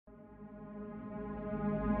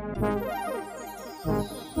It's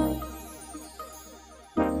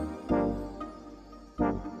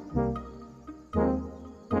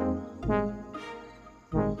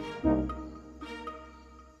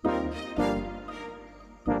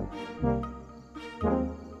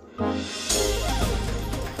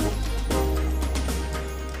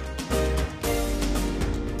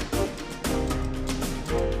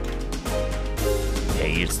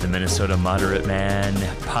the Minnesota Moderate Man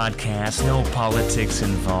podcast. No politics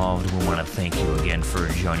involved. We want to thank you again for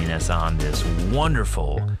joining us on this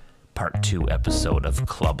wonderful part 2 episode of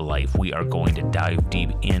Club Life. We are going to dive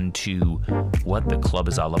deep into what the club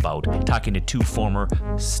is all about. Talking to 2 former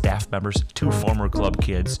staff members, 2 former club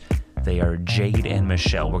kids. They are Jade and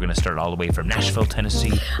Michelle. We're going to start all the way from Nashville,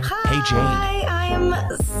 Tennessee. Hi, hey, Jade. I am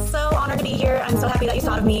so honored to be here. I'm so happy that you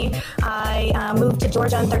thought of me. I moved to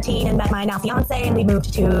Georgia in 2013 and met my now fiance, and we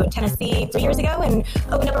moved to Tennessee 3 years ago and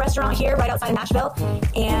opened up a restaurant here right outside Nashville.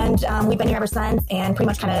 And we've been here ever since and pretty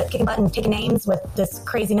much kind of kicking butt and taking names with this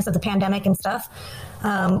craziness of the pandemic and stuff.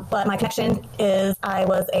 But my connection is I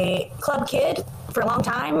was a club kid for a long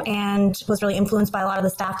time and was really influenced by a lot of the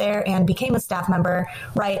staff there and became a staff member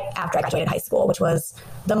right after I graduated high school, which was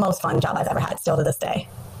the most fun job I've ever had still to this day.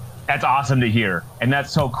 That's awesome to hear. And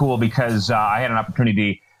that's so cool because I had an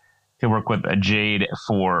opportunity to work with Jade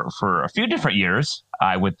for a few different years,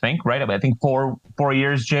 I would think, right? I think four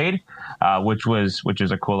years, Jade, which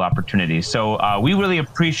is a cool opportunity. So we really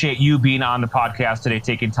appreciate you being on the podcast today,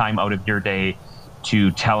 taking time out of your day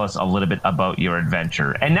to tell us a little bit about your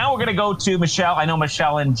adventure. And now we're going to go to Michelle. I know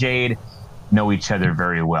Michelle and Jade know each other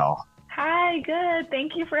very well. Hi, good.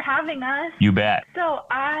 Thank you for having us. You bet. So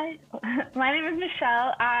my name is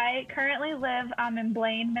Michelle. I currently live in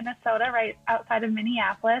Blaine, Minnesota, right outside of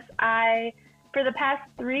Minneapolis. I, for the past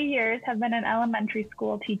 3 years, have been an elementary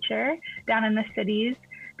school teacher down in the cities.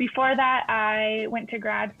 Before that, I went to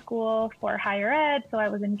grad school for higher ed. So I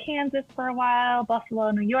was in Kansas for a while, Buffalo,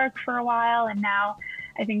 New York for a while, and now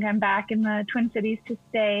I think I'm back in the Twin Cities to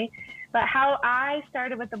stay. But how I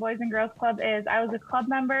started with the Boys and Girls Club is I was a club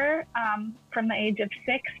member from the age of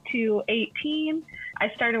 6 to 18. I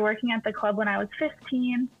started working at the club when I was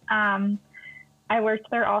 15. I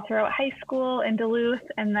worked there all throughout high school in Duluth,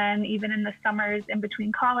 and then even in the summers in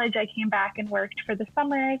between college, I came back and worked for the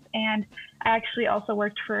summers, and I actually also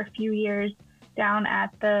worked for a few years down at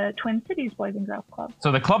the Twin Cities Boys and Girls Club.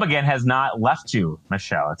 So the club, again, has not left you,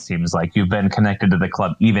 Michelle. It seems like you've been connected to the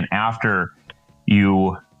club even after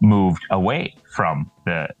you moved away from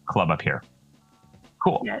the club up here.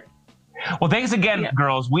 Cool. Yes. Well, thanks again,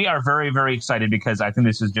 girls. We are very, very excited because I think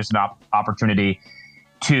this is just an opportunity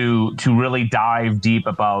to really dive deep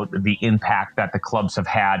about the impact that the clubs have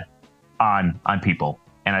had on people.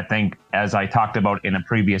 And I think, as I talked about in a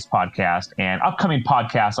previous podcast and upcoming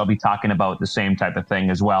podcasts, I'll be talking about the same type of thing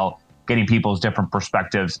as well, getting people's different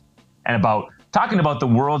perspectives and talking about the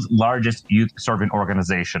world's largest youth serving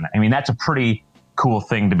organization. I mean, that's a pretty cool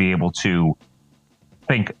thing to be able to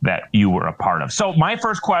think that you were a part of. So my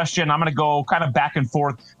first question, I'm going to go kind of back and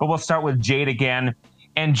forth, but we'll start with Jade again.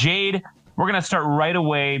 And Jade, we're going to start right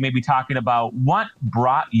away, maybe talking about what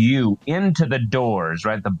brought you into the doors,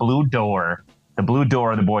 right? The blue door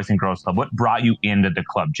of the Boys and Girls Club. What brought you into the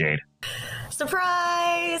club, Jade?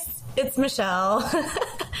 Surprise! It's Michelle.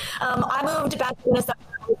 I moved back to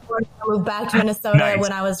Minnesota. Nice.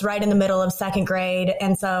 When I was right in the middle of second grade.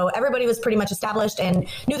 And so everybody was pretty much established and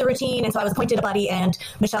knew the routine. And so I was appointed a buddy, and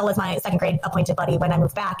Michelle was my second grade appointed buddy when I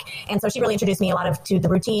moved back. And so she really introduced me a lot to the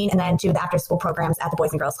routine and then to the after school programs at the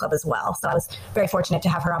Boys and Girls Club as well. So I was very fortunate to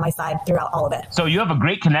have her on my side throughout all of it. So you have a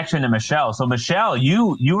great connection to Michelle. So Michelle,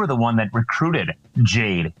 you were the one that recruited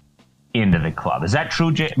Jade into the club. Is that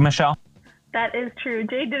true, Michelle? That is true.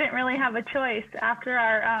 Jade didn't really have a choice after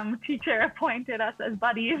our teacher appointed us as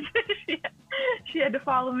buddies. she had to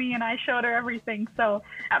follow me, and I showed her everything. So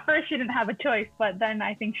at first she didn't have a choice, but then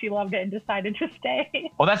I think she loved it and decided to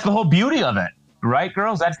stay. Well, that's the whole beauty of it, right,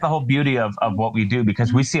 girls? That's the whole beauty of what we do,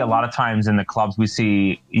 because we see a lot of times in the clubs, we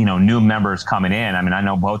see, new members coming in. I mean, I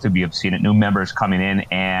know both of you have seen it, new members coming in,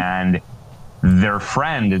 and their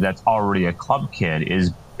friend that's already a club kid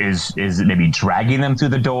is maybe dragging them through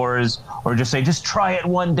the doors, or just say, just try it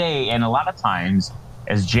one day. And a lot of times,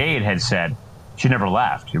 as Jade had said, she never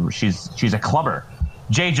left. She's a clubber.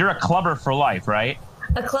 Jade, you're a clubber for life, right?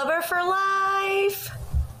 A clubber for life.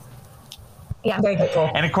 Yeah, I'm very grateful.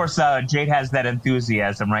 And of course, Jade has that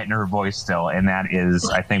enthusiasm right in her voice still. And that is,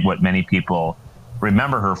 I think, what many people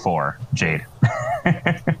remember her for, Jade.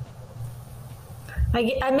 I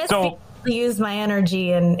miss being able to use my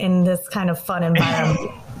energy in this kind of fun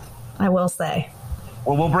environment, I will say.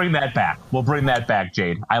 Well, we'll bring that back. We'll bring that back,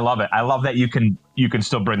 Jayde. I love it. I love that you can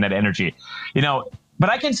still bring that energy. But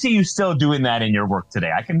I can see you still doing that in your work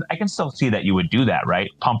today. I can still see that you would do that, right?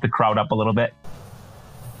 Pump the crowd up a little bit.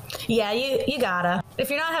 Yeah, you gotta. If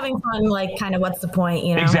you're not having fun, like, kind of, what's the point,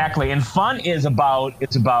 Exactly. And fun is about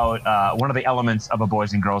one of the elements of a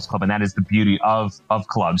boys and girls club, and that is the beauty of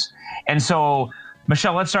clubs. And so,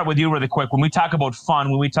 Michelle, let's start with you really quick. When we talk about fun,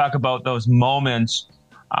 when we talk about those moments,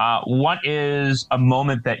 what is a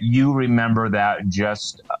moment that you remember that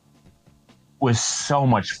just was so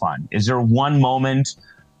much fun? Is there one moment?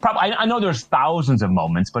 Probably, I know there's thousands of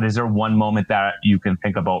moments, but is there one moment that you can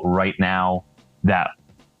think about right now that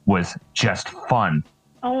was just fun?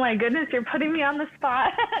 Oh my goodness, you're putting me on the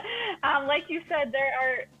spot. Like you said,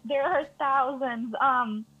 there are thousands.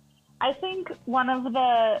 I think one of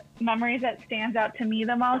the memories that stands out to me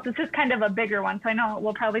the most, this is kind of a bigger one, so I know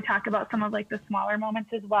we'll probably talk about some of like the smaller moments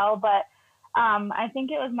as well, but I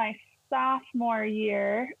think it was my sophomore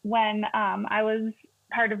year when I was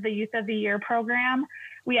part of the Youth of the Year program.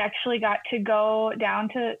 We actually got to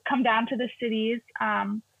come down to the cities.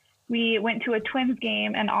 We went to a Twins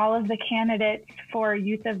game, and all of the candidates for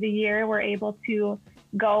Youth of the Year were able to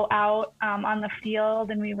go out on the field,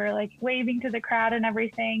 and we were like waving to the crowd and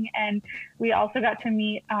everything. And we also got to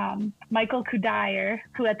meet Michael Kudayer,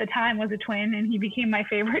 who at the time was a Twin, and he became my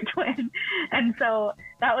favorite Twin. And so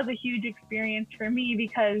that was a huge experience for me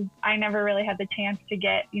because I never really had the chance to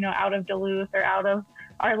get, out of Duluth or out of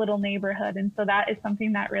our little neighborhood. And so that is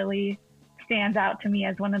something that really stands out to me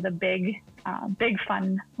as one of the big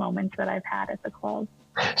fun moments that I've had at the club.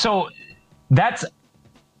 So that's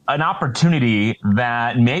an opportunity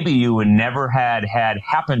that maybe you would never had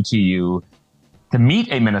happen to you to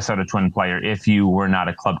meet a Minnesota Twin player if you were not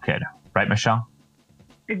a club kid. Right, Michelle?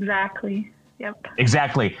 Exactly. Yep.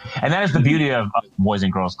 Exactly. And that is the beauty of Boys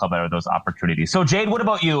and Girls Club, are those opportunities. So Jayde, what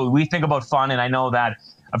about you? We think about fun, and I know that,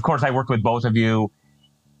 of course, I worked with both of you.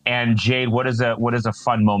 And Jayde, what is a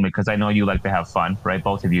fun moment? Because I know you like to have fun, right?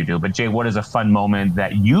 Both of you do. But Jayde, what is a fun moment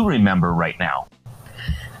that you remember right now?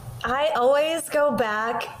 I always go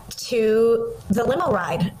back to the limo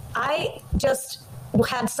ride. I just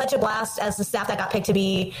had such a blast as the staff that got picked to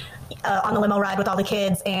be on the limo ride with all the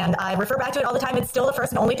kids, and I refer back to it all the time. It's still the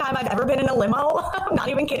first and only time I've ever been in a limo. I'm not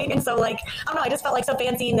even kidding. And so, like, I don't know, I just felt like so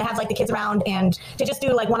fancy, and to have like the kids around and to just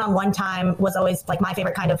do like one-on-one time was always like my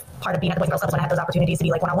favorite kind of part of being at the Boys and Girls Club, when I had those opportunities to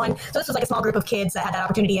be like one-on-one. So this was like a small group of kids that had that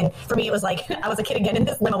opportunity, and for me it was like I was a kid again in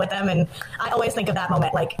this limo with them. And I always think of that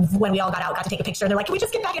moment, like when we all got out, got to take a picture, and they're like, can we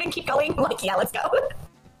just get back in and keep going? I'm like, yeah, let's go.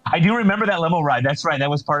 I do remember that limo ride. That's right. That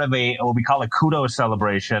was part of what we call a kudos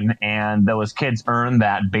celebration. And those kids earned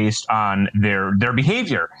that based on their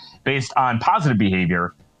behavior, based on positive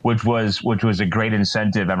behavior, which was a great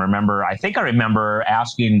incentive. I think I remember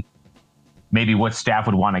asking maybe what staff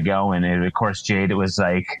would want to go. And of course, Jayde, it was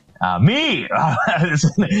like, me.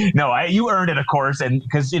 No, you earned it, of course. And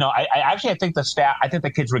because, I think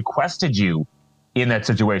the kids requested you in that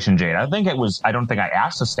situation, Jayde. I don't think I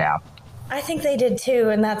asked the staff. I think they did too,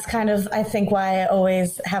 and that's kind of, I think, why I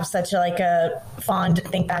always have such a fond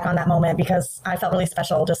think back on that moment, because I felt really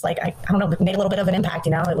special. Just like I don't know, made a little bit of an impact.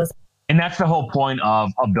 It was. And that's the whole point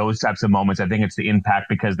of those types of moments. I think it's the impact,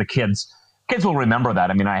 because the kids will remember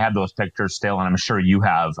that. I mean, I have those pictures still, and I'm sure you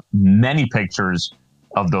have many pictures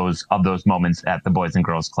of those moments at the Boys and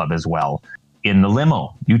Girls Club as well. In the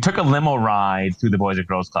limo, you took a limo ride through the Boys and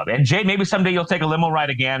Girls Club, and Jayde, maybe someday you'll take a limo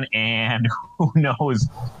ride again, and who knows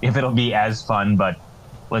if it'll be as fun. But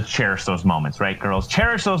let's cherish those moments, right, girls?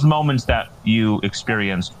 Cherish those moments that you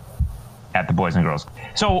experienced at the Boys and Girls.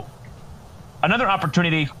 So another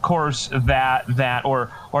opportunity, of course,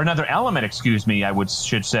 or another element,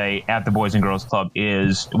 should say, at the Boys and Girls Club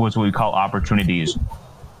was what we call opportunities,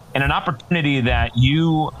 and an opportunity that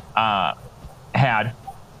you had.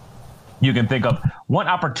 You can think of what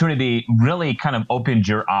opportunity really kind of opened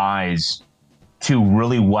your eyes to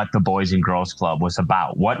really what the Boys and Girls Club was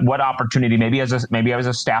about. What opportunity, maybe as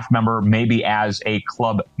a staff member, maybe as a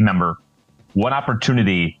club member, what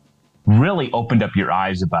opportunity really opened up your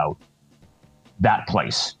eyes about that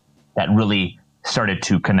place that really started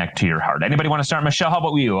to connect to your heart? Anybody want to start? Michelle, how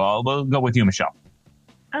about you? We'll go with you, Michelle.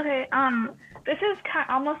 Okay. This is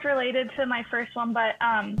almost related to my first one, but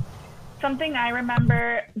something I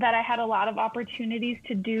remember that I had a lot of opportunities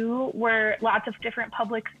to do were lots of different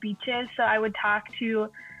public speeches. So I would talk to,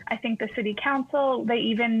 I think, the city council. They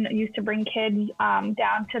even used to bring kids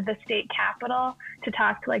down to the state capitol to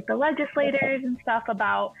talk to like the legislators and stuff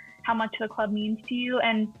about how much the club means to you.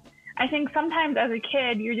 And I think sometimes as a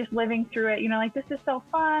kid, you're just living through it, like, this is so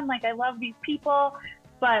fun. Like, I love these people.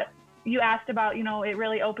 But you asked about, it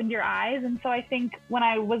really opened your eyes. And so I think when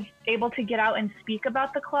I was able to get out and speak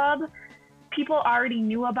about the club, people already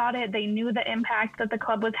knew about it. They knew the impact that the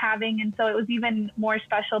club was having. And so it was even more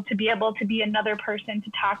special to be able to be another person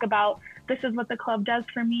to talk about, this is what the club does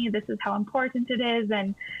for me. This is how important it is.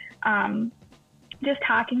 And just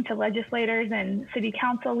talking to legislators and city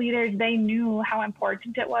council leaders, they knew how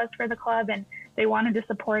important it was for the club, and they wanted to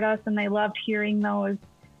support us, and they loved hearing those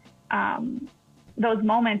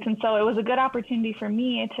moments. And so it was a good opportunity for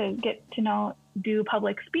me to get to do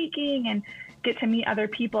public speaking and get to meet other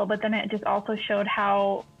people. But then it just also showed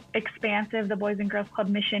how expansive the Boys and Girls Club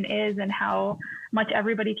mission is and how much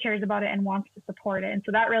everybody cares about it and wants to support it. And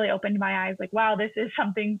so that really opened my eyes, like, wow, this is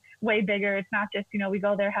something way bigger. It's not just, we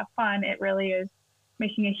go there, have fun. It really is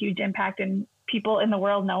making a huge impact, and people in the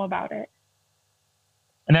world know about it.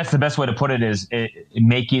 And that's the best way to put it, is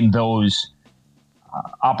making those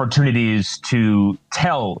opportunities to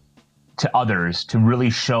tell to others, to really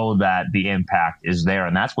show that the impact is there.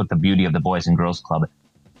 And that's what the beauty of the Boys and Girls Club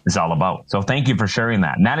is all about. So thank you for sharing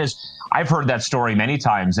that. And that is, I've heard that story many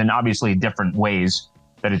times, and obviously different ways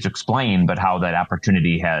that it's explained, but how that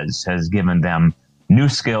opportunity has given them new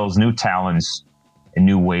skills, new talents, and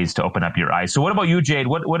new ways to open up your eyes. So what about you, Jayde?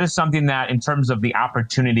 What is something that, in terms of the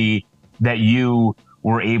opportunity that you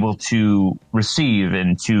were able to receive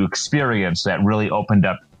and to experience, that really opened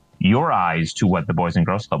up your eyes to what the Boys and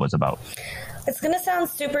Girls Club was about? It's going to sound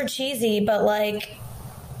super cheesy, but like,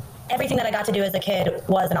 everything that I got to do as a kid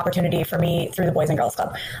was an opportunity for me through the Boys and Girls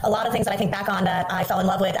Club. A lot of things that I think back on that I fell in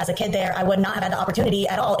love with as a kid there, I would not have had the opportunity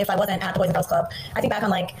at all if I wasn't at the Boys and Girls Club. I think back on,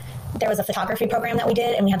 like, there was a photography program that we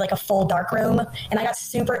did, and we had like a full dark room, and I got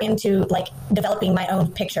super into like developing my own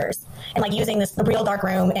pictures and like using the real dark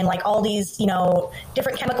room and like all these,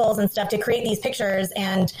 different chemicals and stuff to create these pictures.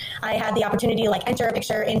 And I had the opportunity to like enter a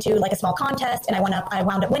picture into like a small contest, and I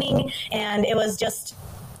wound up winning. And it was just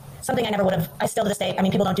something I never would have. I still to this day, I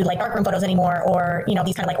mean, people don't do like darkroom photos anymore, or, these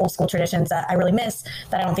kind of like old school traditions that I really miss,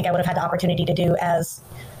 that I don't think I would have had the opportunity to do as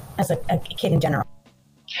a kid in general.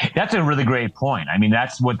 That's a really great point. I mean,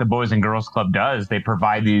 that's what the Boys and Girls Club does. They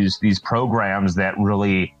provide these programs that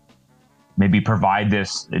really maybe provide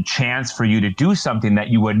this chance for you to do something that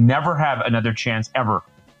you would never have another chance ever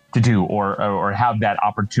to do, or have that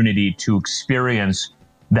opportunity to experience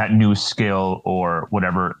that new skill or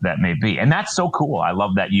whatever that may be. And that's so cool. I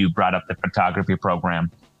love that you brought up the photography program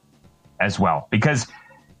as well, because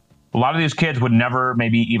a lot of these kids would never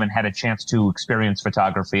maybe even had a chance to experience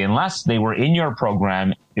photography unless they were in your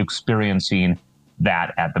program experiencing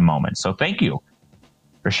that at the moment. So thank you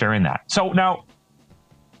for sharing that. So now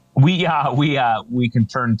we can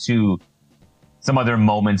turn to some other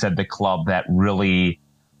moments at the club that really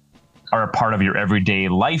are a part of your everyday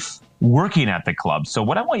life working at the club. So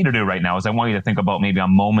what I want you to do right now is I want you to think about maybe a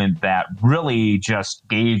moment that really just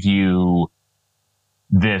gave you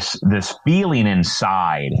this feeling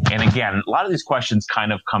inside. And again, a lot of these questions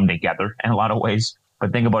kind of come together in a lot of ways,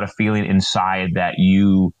 but think about a feeling inside that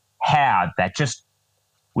you had that just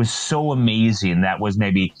was so amazing. That was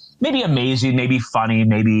maybe amazing, maybe funny,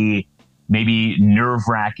 maybe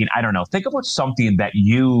nerve-wracking. I don't know. Think about something that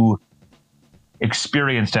you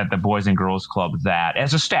experienced at the Boys and Girls Club that,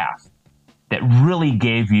 as a staff, that really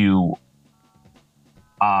gave you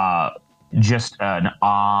just an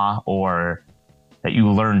awe, or that you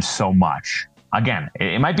learned so much. Again,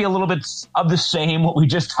 it might be a little bit of the same what we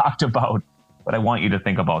just talked about, but I want you to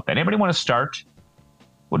think about that. Anybody want to start?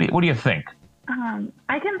 What do you think?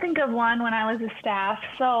 I can think of one when I was a staff.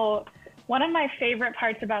 So one of my favorite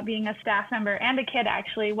parts about being a staff member, and a kid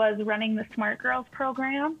actually, was running the Smart Girls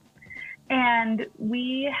program. And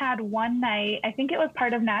we had one night, I think it was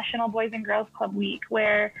part of National Boys and Girls Club Week,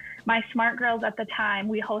 where my Smart Girls at the time,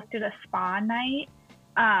 we hosted a spa night.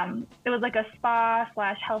 It was like a spa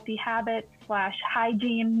 / healthy habits /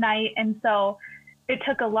 hygiene night. And so it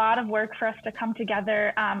took a lot of work for us to come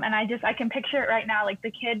together. And I can picture it right now. Like,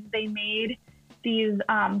 the kids, they made these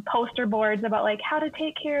poster boards about like how to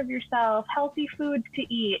take care of yourself, healthy foods to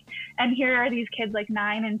eat. And here are these kids like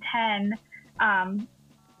 9 and 10,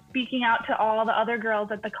 speaking out to all the other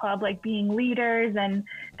girls at the club, like being leaders. And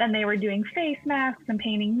then they were doing face masks and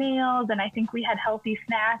painting nails. And I think we had healthy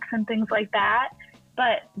snacks and things like that.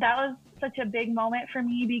 But that was such a big moment for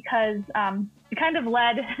me, because it kind of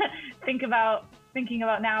led thinking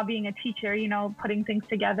about now being a teacher, putting things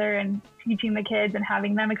together and teaching the kids and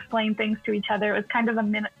having them explain things to each other. It was kind of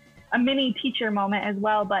a mini teacher moment as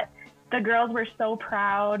well. But the girls were so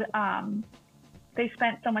proud. They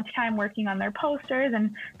spent so much time working on their posters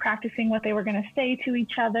and practicing what they were going to say to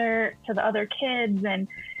each other, to the other kids. And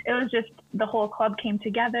it was just the whole club came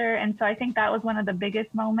together. And so I think that was one of the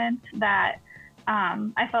biggest moments that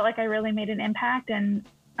I felt like I really made an impact. And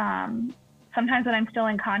sometimes when I'm still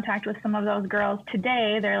in contact with some of those girls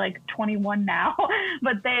today, they're like 21 now,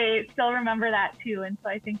 but they still remember that too. And so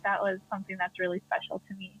I think that was something that's really special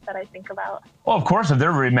to me that I think about. Well, of course, if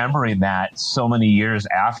they're remembering that so many years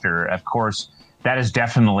after, of course, that is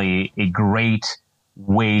definitely a great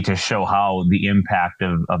way to show how the impact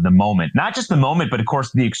of the moment, not just the moment, but of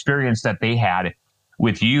course, the experience that they had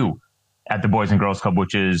with you at the Boys and Girls Club,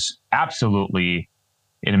 which is absolutely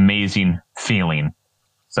an amazing feeling.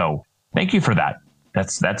 So thank you for that.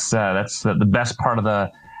 That's the best part of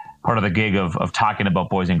the gig of talking about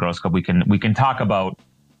Boys and Girls Club. We can talk about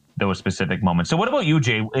those specific moments. So what about you,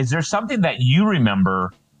 Jay? Is there something that you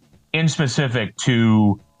remember in specific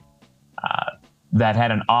to that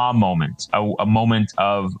had an awe moment, a moment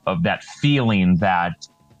of that feeling, that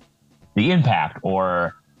the impact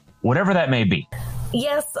or whatever that may be?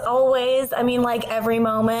 Yes, always. I mean, like every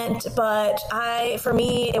moment, but for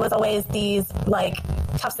me, it was always these like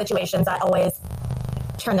tough situations that always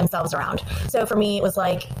turn themselves around. So for me, it was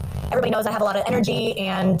like, everybody knows I have a lot of energy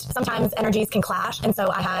and sometimes energies can clash. And so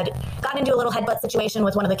I had gotten into a little headbutt situation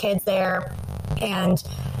with one of the kids there, and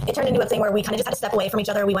it turned into a thing where we kind of just had to step away from each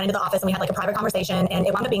other. We went into the office and we had like a private conversation, and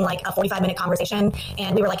it wound up being like a 45-minute conversation.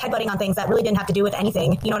 And we were like headbutting on things that really didn't have to do with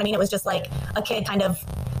anything. You know what I mean? It was just like a kid kind of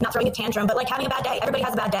not throwing a tantrum, but like having a bad day. Everybody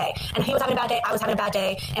has a bad day. And he was having a bad day. I was having a bad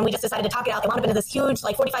day. And we just decided to talk it out. It wound up into this huge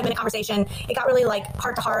like 45-minute conversation. It got really like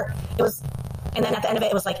heart to heart. And then at the end of it,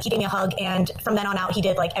 it was like he gave me a hug. And from then on out, he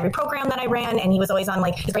did like every program that I ran. And he was always on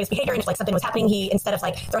like his greatest behavior. And if like something was happening, he, instead of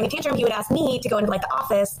like throwing a tantrum, he would ask me to go into like the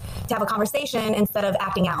office to have a conversation instead of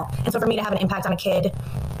acting out. And so for me to have an impact on a kid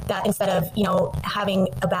that instead of, you know, having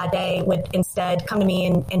a bad day would instead come to me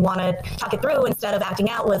and want to talk it through instead of acting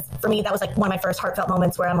out, was for me, that was like one of my first heartfelt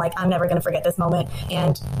moments where I'm like, I'm never going to forget this moment,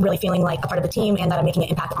 and really feeling like a part of the team and that I'm making an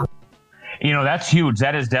impact on. You know, that's huge.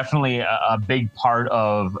 That is definitely a big part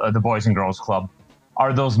of the Boys and Girls Club.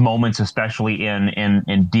 Are those moments, especially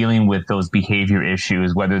in dealing with those behavior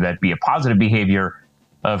issues, whether that be a positive behavior,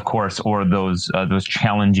 of course, or those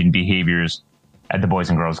challenging behaviors at the Boys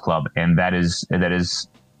and Girls Club. And that is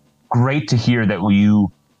great to hear that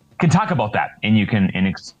you can talk about that and you can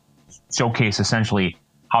showcase essentially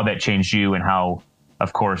how that changed you and how,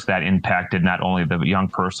 of course, that impacted not only the young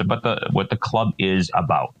person, but what the club is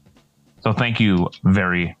about. So thank you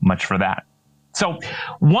very much for that. So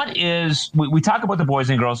we talk about the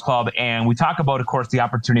Boys and Girls Club, and we talk about, of course, the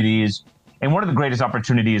opportunities. And one of the greatest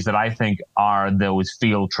opportunities that I think are those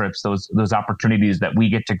field trips, those opportunities that we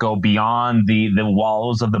get to go beyond the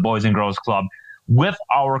walls of the Boys and Girls Club with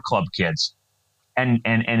our club kids and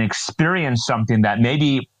experience something that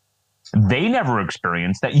maybe they never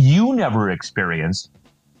experienced, that you never experienced.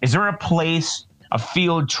 Is there a place, a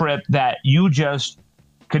field trip that you just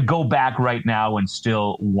could go back right now and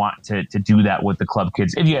still want to do that with the club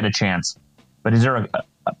kids if you had a chance? But is there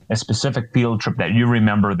a specific field trip that you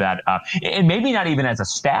remember that, and maybe not even as a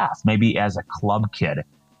staff, maybe as a club kid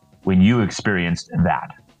when you experienced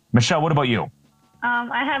that? Michelle, what about you?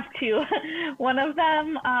 I have two. One of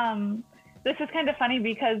them, this is kind of funny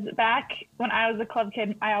because back when I was a club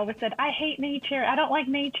kid, I always said, I hate nature. I don't like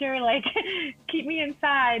nature. Like, keep me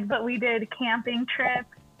inside. But we did camping trips.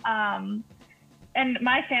 And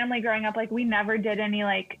my family growing up, like, we never did any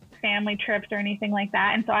like family trips or anything like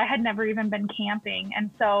that. And so I had never even been camping. And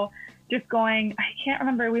so just going, I can't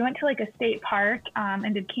remember, we went to like a state park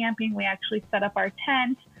and did camping. We actually set up our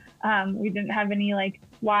tent. We didn't have any like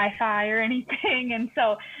Wi-Fi or anything. And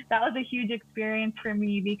so that was a huge experience for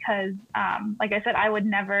me because, like I said, I would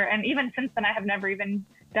never, and even since then, I have never even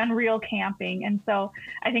done real camping. And so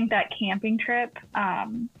I think that camping trip,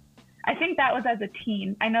 I think that was as a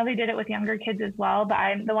teen. I know they did it with younger kids as well, but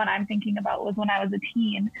the one I'm thinking about was when I was a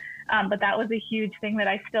teen. But that was a huge thing that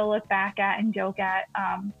I still look back at and joke at,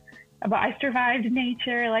 about I survived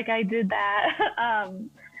nature, like I did that.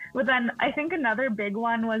 But then I think another big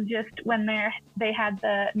one was just when they had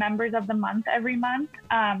the members of the month every month.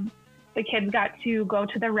 The kids got to go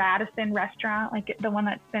to the Radisson restaurant, like the one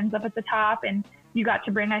that spins up at the top, and you got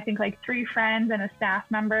to bring, I think, like 3 friends and a staff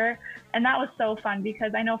member. And that was so fun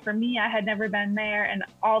because I know for me, I had never been there, and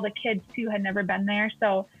all the kids too had never been there.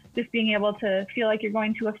 So just being able to feel like you're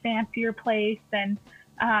going to a fancier place and,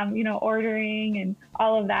 ordering and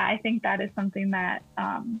all of that, I think that is something that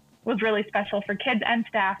was really special for kids and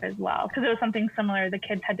staff as well. Because it was something similar. The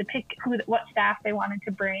kids had to pick what staff they wanted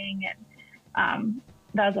to bring. And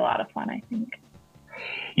that was a lot of fun, I think.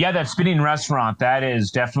 Yeah, that spinning restaurant, that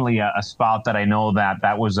is definitely a spot that I know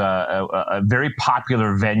that was a very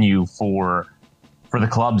popular venue for for the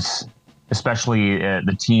clubs, especially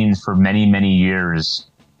the teens, for many, many years.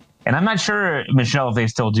 And I'm not sure, Michelle, if they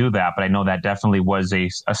still do that, but I know that definitely was a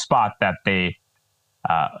spot that they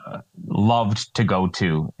loved to go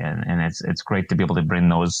to. And it's great to be able to bring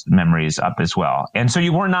those memories up as well. And so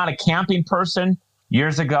you were not a camping person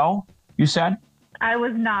years ago, you said? I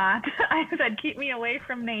was not. I said, keep me away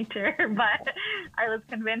from nature, but I was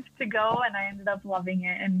convinced to go, and I ended up loving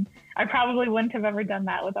it. And I probably wouldn't have ever done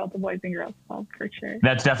that without the Boys and Girls Club, for sure.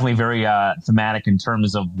 That's definitely very thematic in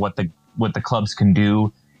terms of what the clubs can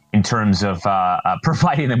do in terms of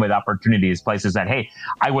providing them with opportunities, places that, hey,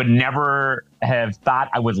 I would never have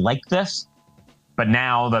thought I would like this. But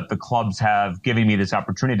now that the clubs have given me this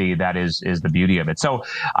opportunity, that is the beauty of it. So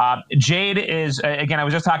Jayde is, again, I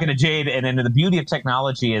was just talking to Jayde, and then the beauty of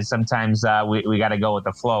technology is sometimes we got to go with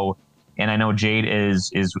the flow. And I know Jayde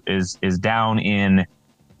is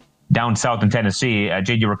down south in Tennessee.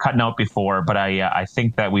 Jayde, you were cutting out before, but I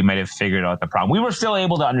think that we might have figured out the problem. We were still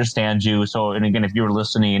able to understand you. So, and again, if you were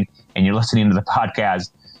listening and you're listening to the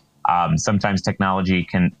podcast, sometimes technology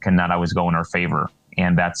can not always go in our favor.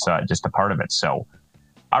 And that's just a part of it. So,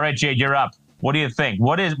 all right, Jayde, you're up. What do you think?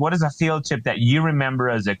 What is a field trip that you remember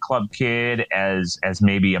as a club kid, as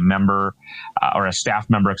maybe a member or a staff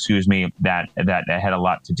member, excuse me, that had a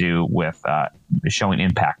lot to do with showing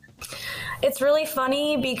impact? It's really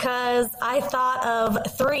funny because I thought of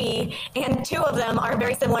 3, and 2 of them are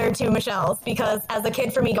very similar to Michelle's, because as a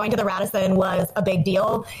kid for me, going to the Radisson was a big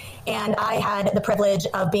deal. And I had the privilege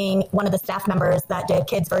of being one of the staff members that did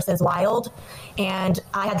Kids versus Wild. And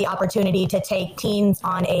I had the opportunity to take teens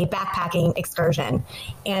on a backpacking excursion.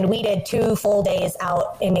 And we did 2 full days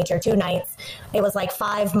out in nature, 2 nights. It was like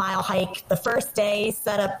 5-mile hike the first day,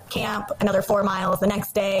 set up camp, another 4 miles the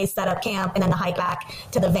next day, set up camp, and then the hike back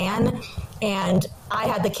to the van. And I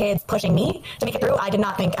had the kids pushing me to make it through. I did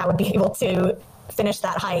not think I would be able to finish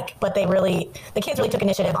that hike, but the kids really took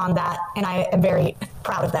initiative on that, and I am very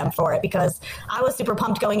proud of them for it, because I was super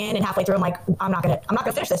pumped going in, and halfway through I'm like, I'm not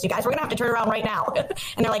gonna finish this, you guys. We're gonna have to turn around right now.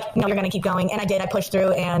 And they're like, no, you're gonna keep going. And I did. I pushed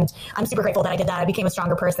through, and I'm super grateful that I did that. I became a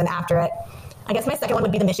stronger person after it. I guess my second one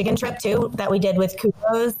would be the Michigan trip too, that we did with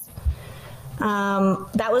Kudos.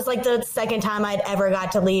 That was like the second time I'd ever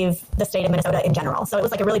got to leave the state of Minnesota in general. So it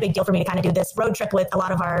was like a really big deal for me to kind of do this road trip with a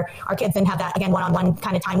lot of our kids and have that, again, one-on-one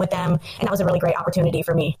kind of time with them. And that was a really great opportunity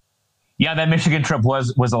for me. Yeah, that Michigan trip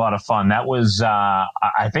was a lot of fun. That was,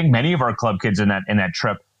 I think many of our club kids in that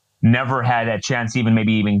trip never had a chance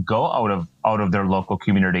even go out of their local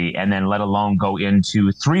community, and then let alone go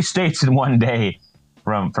into 3 states in one day,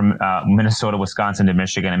 from Minnesota, Wisconsin to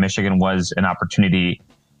Michigan. And Michigan was an opportunity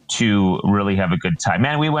to really have a good time.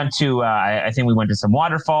 Man, we went to, I think we went to some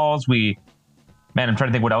waterfalls. I'm trying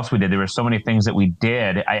to think what else we did. There were so many things that we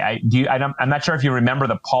did. I'm not sure if you remember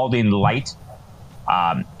the Paulding Light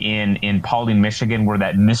in Paulding, Michigan, where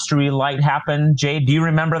that mystery light happened. Jayde, do you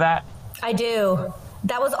remember that? I do.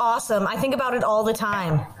 That was awesome. I think about it all the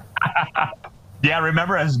time. Yeah, I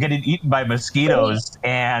remember us getting eaten by mosquitoes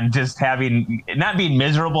and just not being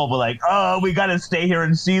miserable, but like, oh, we got to stay here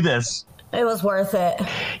and see this. It was worth it.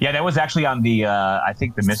 Yeah, that was actually on the, I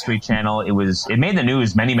think the Mystery Channel. It made the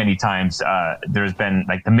news many, many times. There's been,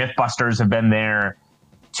 like, the Mythbusters have been there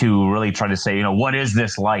to really try to say, what is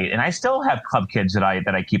this light? And I still have club kids that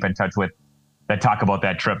I keep in touch with that talk about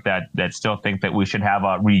that trip, that still think that we should have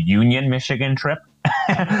a reunion Michigan trip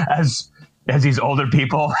as these older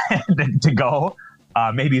people to go.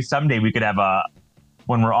 Maybe someday we could have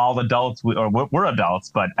when we're all adults, we're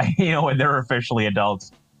adults, but when they're officially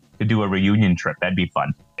adults, to do a reunion trip. That'd be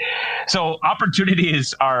fun. So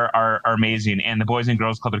opportunities are amazing, and the Boys and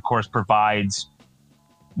Girls Club, of course, provides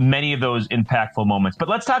many of those impactful moments. But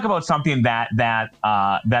let's talk about something that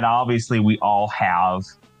obviously we all have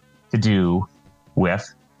to do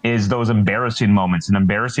with, is those embarrassing moments. An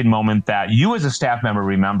embarrassing moment that you as a staff member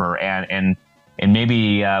remember, and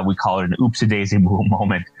maybe we call it an oopsie-daisy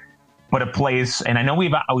moment. But a place, and I know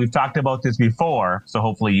we've talked about this before, so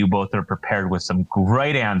hopefully you both are prepared with some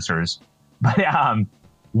great answers. But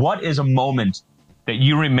what is a moment that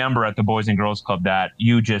you remember at the Boys and Girls Club that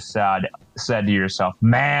you just said to yourself,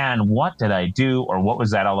 man, what did I do? Or what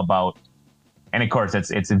was that all about? And of course,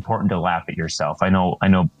 it's important to laugh at yourself. I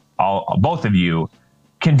know both of you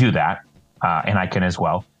can do that, and I can as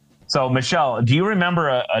well. So Michelle, do you remember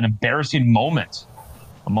an embarrassing moment?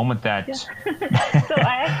 A moment that... Yeah. So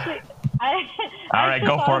I all right,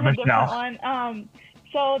 go for it, Michelle.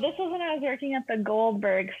 So this was when I was working at the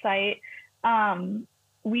Goldberg site. I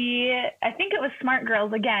think it was Smart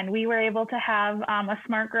Girls again. We were able to have a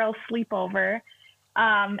Smart Girls sleepover.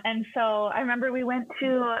 And so I remember we went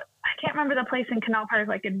to, I can't remember the place in Canal Park,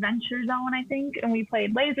 like Adventure Zone, I think. And we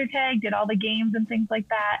played laser tag, did all the games and things like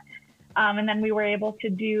that. And then we were able to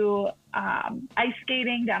do ice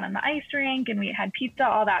skating down in the ice rink, and we had pizza,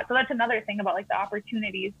 all that. So that's another thing about like the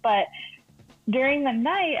opportunities. But during the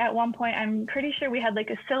night, at one point, I'm pretty sure we had like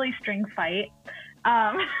a silly string fight.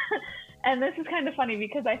 And this is kind of funny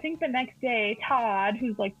because I think the next day, Todd,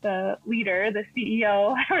 who's like the leader, the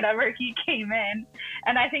CEO or whatever, he came in,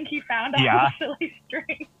 and I think he found out the silly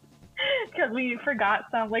string because we forgot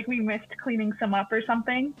some, like we missed cleaning some up or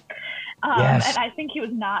something. And I think he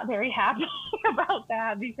was not very happy about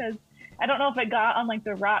that because I don't know if it got on like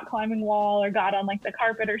the rock climbing wall or got on like the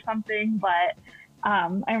carpet or something, but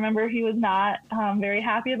I remember he was not very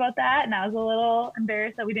happy about that, and I was a little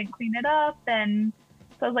embarrassed that we didn't clean it up, and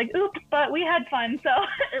so I was like, oops, but we had fun, so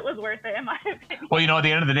it was worth it in my opinion. Well, at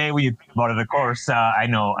the end of the day, when you think about it, of course, I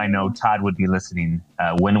know Todd would be listening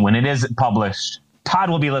when it is published.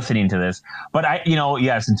 Todd will be listening to this, but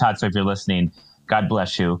yes, and Todd, so if you're listening, God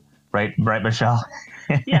bless you, right, Michelle?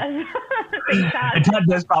 Yes, thanks, Todd. And Todd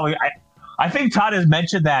does probably. I think Todd has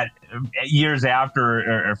mentioned that years after,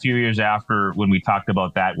 or a few years after, when we talked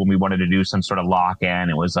about that, when we wanted to do some sort of lock-in,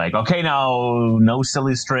 it was like, okay, no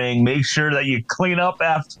silly string. Make sure that you clean up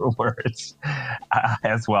afterwards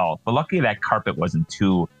as well. But luckily that carpet wasn't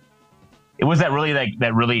too. It was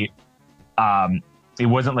it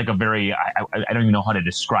wasn't like a very. I don't even know how to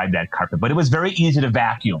describe that carpet, but it was very easy to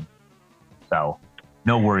vacuum. So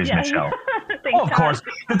no worries, Michelle. Thanks, of course.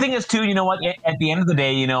 The thing is, too, you know what? At the end of the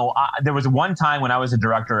day, there was one time when I was a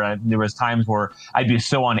director, there was times where I'd be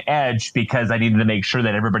so on edge because I needed to make sure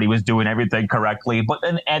that everybody was doing everything correctly. But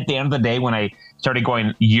then at the end of the day, when I started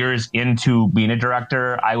going years into being a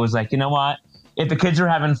director, I was like, you know what? If the kids are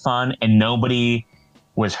having fun and nobody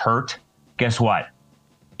was hurt, guess what?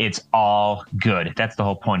 It's all good. That's the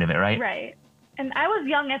whole point of it, right? Right. And I was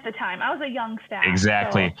young at the time. I was a young staff.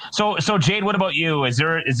 Exactly. So Jayde, what about you? Is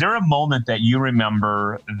there a moment that you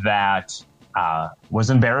remember that was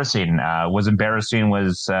embarrassing?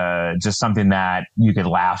 Was just something that you could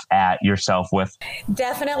laugh at yourself with?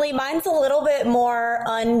 Definitely. Mine's a little bit more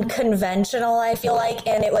unconventional, I feel like.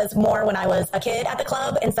 And it was more when I was a kid at the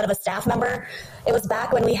club instead of a staff member. It was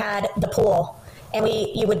back when we had the pool and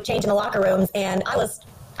you would change in the locker rooms. And I was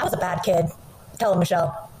a bad kid. Tell him,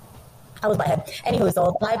 Michelle. I was butthead.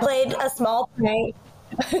 Anywho, I played a small prank.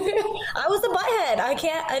 I was a butthead.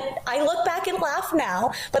 I look back and laugh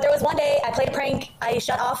now, but there was one day I played a prank. I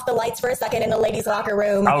shut off the lights for a second in the ladies' locker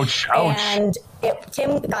room. Ouch. And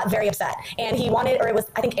Tim got very upset, and he wanted, or it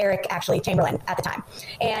was, I think Eric actually, Chamberlain at the time,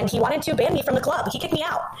 and he wanted to ban me from the club. He kicked me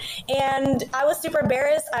out, and I was super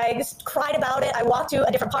embarrassed. I just cried about it. I walked to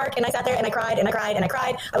a different park, and I sat there, and I cried, and I cried, and I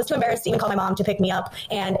cried. I was too embarrassed to even call my mom to pick me up,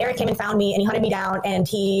 and Eric came and found me, and he hunted me down, and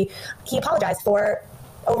he apologized for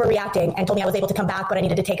overreacting and told me I was able to come back, but I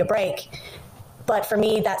needed to take a break. But for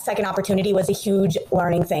me, that second opportunity was a huge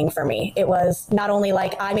learning thing for me. It was not only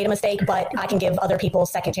like I made a mistake, but I can give other people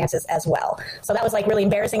second chances as well. So that was like really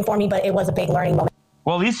embarrassing for me, but it was a big learning moment.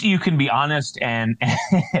 Well, at least you can be honest and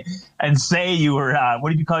say you were,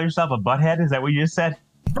 what did you call yourself, a butthead? Is that what you just said?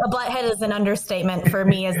 A butthead is an understatement for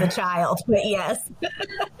me as the child, but yes.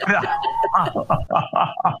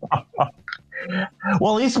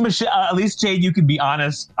 Well, at least Jayde, you can be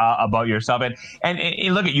honest about yourself.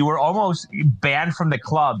 And look, you were almost banned from the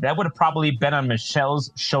club. That would have probably been on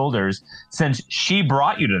Michelle's shoulders since she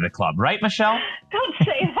brought you to the club, right, Michelle? Don't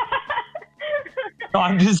say that. No,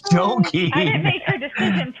 I'm just joking. I didn't make her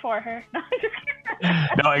decisions for her.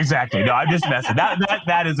 No, exactly. No, I'm just messing.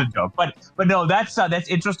 That is a joke. But no, that's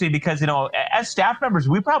interesting because as staff members,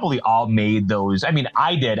 we probably all made those. I mean,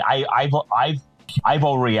 I did. I've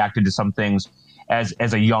overreacted to some things as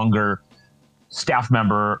a younger staff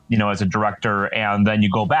member, as a director, and then you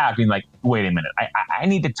go back and you're like, wait a minute, I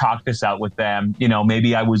need to talk this out with them.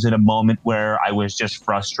 Maybe I was in a moment where I was just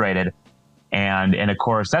frustrated. And of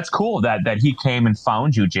course, that's cool that he came and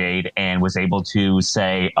found you, Jayde, and was able to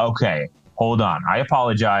say, okay, hold on, I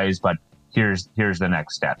apologize, but here's the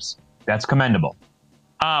next steps. That's commendable.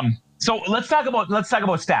 So let's talk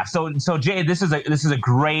about staff. So Jayde, this is a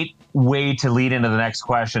great way to lead into the next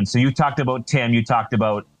question. So you talked about Tim, you talked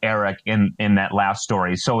about Eric in that last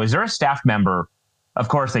story. So is there a staff member, of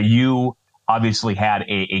course, that you obviously had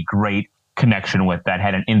a great connection with, that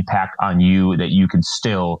had an impact on you that you can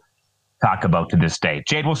still talk about to this day?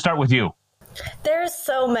 Jayde, we'll start with you. There's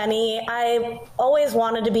so many. I always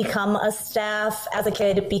wanted to become a staff as a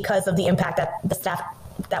kid because of the impact that the staff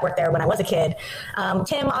that worked there when I was a kid.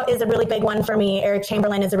 Tim is a really big one for me. Eric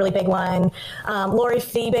Chamberlain is a really big one. Lori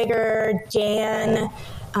Feebiger, Jan,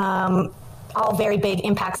 all very big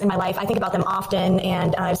impacts in my life. I think about them often,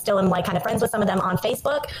 and I still am like kind of friends with some of them on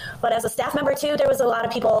Facebook. But as a staff member too, there was a lot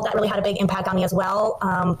of people that really had a big impact on me as well.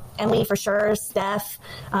 Emily for sure, Steph,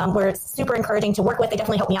 were super encouraging to work with. They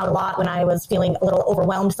definitely helped me out a lot when I was feeling a little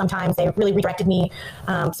overwhelmed sometimes. They really redirected me.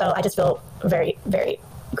 So I just feel very, very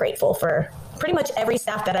grateful for pretty much every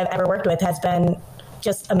staff that I've ever worked with has been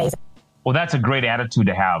just amazing. Well, that's a great attitude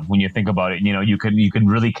to have when you think about it. You know, you can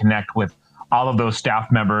really connect with all of those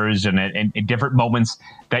staff members and at different moments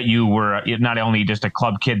that you were not only just a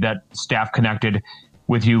club kid that staff connected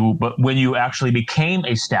with you, but when you actually became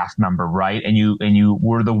a staff member, right? And you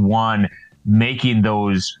were the one making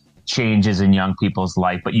those changes in young people's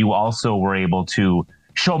life, but you also were able to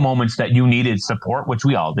show moments that you needed support, which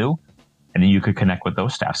we all do. And then you could connect with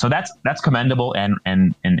those staff. So that's commendable, and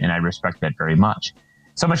I respect that very much.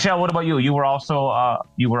 So Michelle, what about you? You were also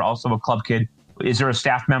a club kid. Is there a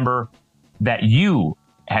staff member that you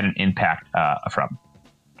had an impact from?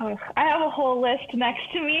 Oh, I have a whole list next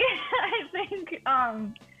to me. I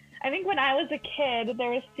think when I was a kid,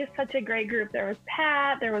 there was just such a great group. There was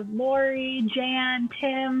Pat, there was Lori, Jan,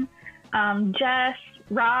 Tim, Jess,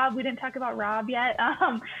 Rob. We didn't talk about Rob yet.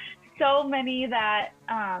 So many that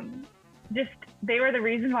they were the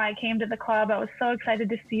reason why I came to the club. I was so excited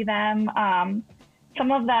to see them. Some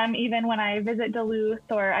of them, even when I visit Duluth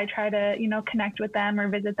or I try to, connect with them or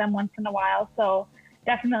visit them once in a while. So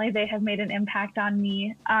definitely they have made an impact on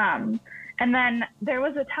me. And then there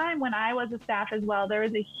was a time when I was a staff as well. There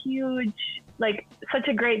was a huge, such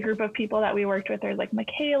a great group of people that we worked with. There's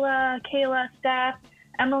Michaela, Kayla, Steph,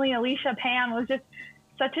 Emily, Alicia, Pam. It was just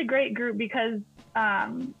such a great group because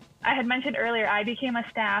I had mentioned earlier, I became a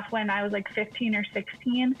staff when I was 15 or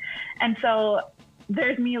 16. And so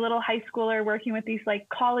there's me, a little high schooler, working with these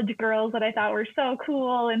college girls that I thought were so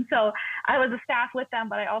cool. And so I was a staff with them,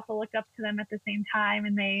 but I also looked up to them at the same time,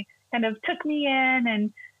 and they kind of took me in,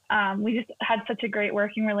 and we just had such a great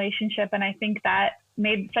working relationship. And I think that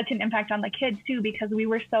made such an impact on the kids too, because we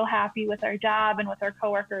were so happy with our job and with our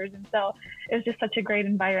coworkers. And so it was just such a great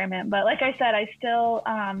environment. But like I said, I still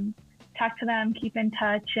talk to them, keep in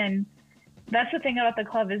touch. And that's the thing about the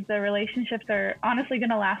club, is the relationships are honestly going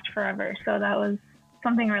to last forever. So that was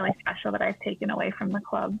something really special that I've taken away from the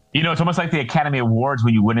club. It's almost like the Academy Awards.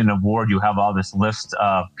 When you win an award, you have all this list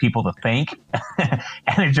of people to thank.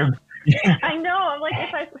 I know. I'm like,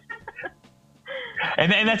 if I...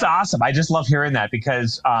 and that's awesome. I just love hearing that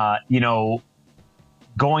because,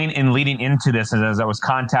 going and leading into this, as I was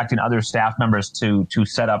contacting other staff members to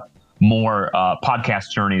set up more podcast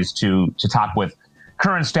journeys to talk with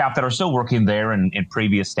current staff that are still working there and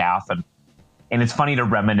previous staff. And it's funny to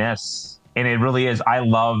reminisce. And it really is. I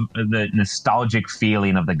love the nostalgic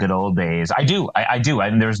feeling of the good old days. I do.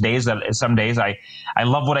 And there's some days I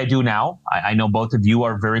love what I do now. I know both of you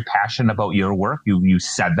are very passionate about your work. You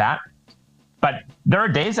said that. But there are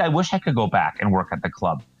days I wish I could go back and work at the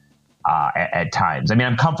club at times. I mean,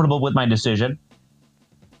 I'm comfortable with my decision,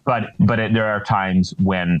 but there are times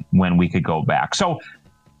when we could go back. So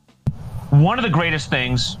one of the greatest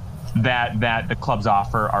things that the clubs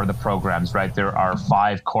offer are the programs, right? There are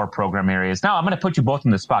 5 core program areas. Now, I'm going to put you both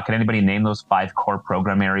in the spot. Can anybody name those 5 core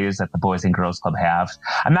program areas that the Boys and Girls Club have?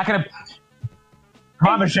 I'm not going to...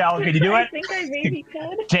 Come on, Michelle. Can you do it? I think I maybe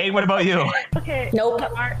could. Jade, what about you? Okay. Nope.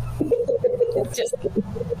 Just...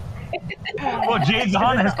 Well, Jade's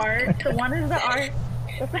honest. The art. So one is the art.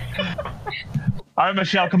 All right,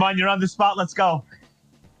 Michelle, come on. You're on the spot. Let's go.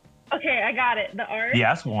 Okay, I got it. The art.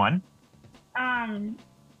 Yes, 1.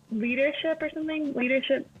 Leadership or something?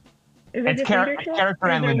 Leadership. Is it's it leadership? Character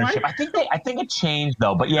and leadership. I think it changed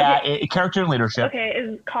though, but yeah, okay. Character and leadership. Okay,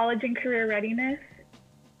 is college and career readiness?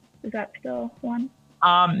 Is that still 1?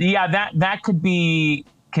 Yeah, that could be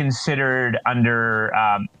considered under.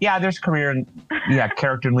 There's career and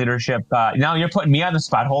character and leadership. Now you're putting me on the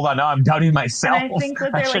spot. Hold on, now I'm doubting myself. And I think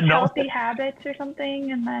that they're healthy habits or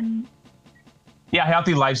something, and then. Yeah,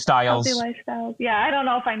 healthy lifestyles. Yeah, I don't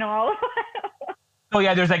know if I know all of that. Oh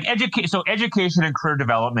yeah, there's education. So education and career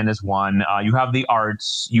development is 1. You have the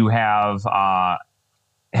arts. You have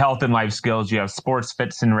health and life skills. You have sports,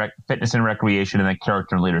 fitness and recreation, and then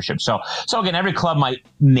character and leadership. So again, every club might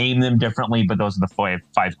name them differently, but those are the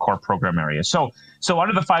 5 core program areas. So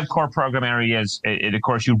under the 5 core program areas, of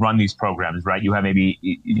course, you run these programs, right? You have maybe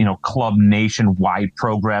club nationwide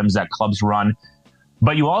programs that clubs run.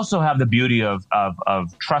 But you also have the beauty of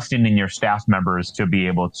trusting in your staff members to be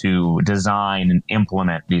able to design and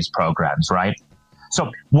implement these programs, right? So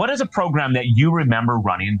what is a program that you remember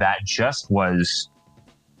running that just was,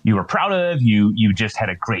 you were proud of, you just had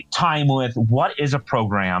a great time with? What is a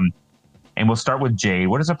program, and we'll start with Jay,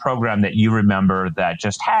 what is a program that you remember that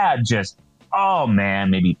just had oh man,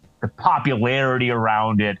 maybe the popularity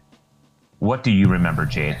around it. What do you remember,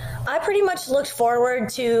 Jayde? I pretty much looked forward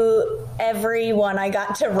to every one I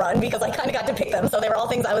got to run because I kind of got to pick them. So they were all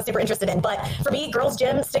things I was super interested in. But for me, girls'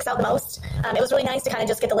 gym sticks out the most. It was really nice to kind of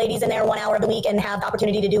just get the ladies in there 1 hour of the week and have the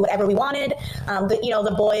opportunity to do whatever we wanted.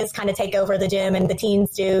 The boys kind of take over the gym and the teens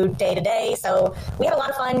do day to day. So we had a lot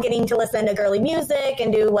of fun getting to listen to girly music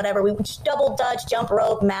and do whatever. We double dutch, jump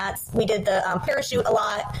rope, mats. We did the parachute a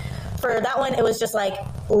lot. For that one, it was just like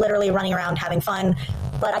literally running around having fun.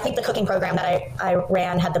 But I think the cooking program that I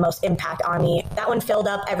ran had the most impact on me. That one filled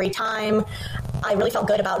up every time. I really felt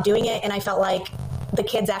good about doing it, and I felt like the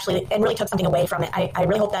kids actually and really took something away from it. I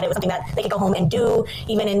really hope that it was something that they could go home and do.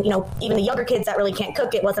 Even the younger kids that really can't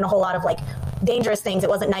cook, it wasn't a whole lot of like dangerous things. It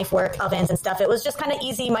wasn't knife work, ovens and stuff. It was just kind of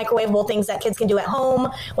easy, microwavable things that kids can do at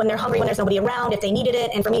home when they're hungry, when there's nobody around, if they needed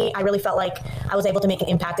it. And for me, I really felt like I was able to make an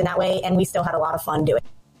impact in that way, and we still had a lot of fun doing it.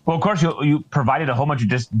 Well, of course, you provided a whole bunch of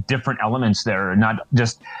just different elements there, not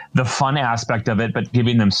just the fun aspect of it, but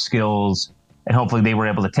giving them skills. And hopefully they were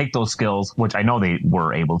able to take those skills, which I know they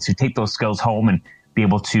were able to take those skills home and be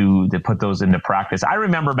able to put those into practice. I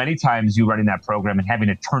remember many times you running that program and having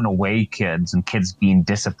to turn away kids and kids being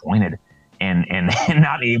disappointed and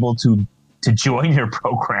not able to join your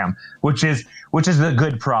program, which is a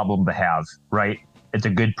good problem to have, right? It's a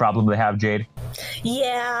good problem to have, Jayde.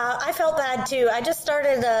 Yeah, I felt bad too. I just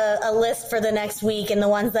started a list for the next week, and the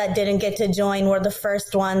ones that didn't get to join were the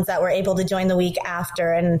first ones that were able to join the week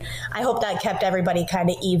after. And I hope that kept everybody kind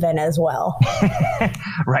of even as well.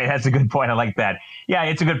 Right. That's a good point. I like that. Yeah,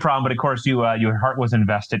 it's a good problem. But of course, your heart was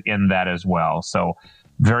invested in that as well. So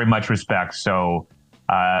very much respect. So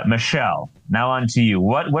Michelle, now on to you.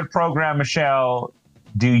 What program, Michelle,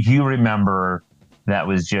 do you remember that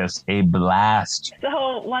was just a blast?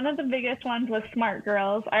 So one of the biggest ones was Smart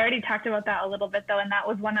Girls. I already talked about that a little bit though, and that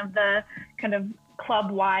was one of the kind of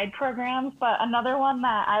club-wide programs. But another one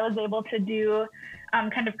that I was able to do,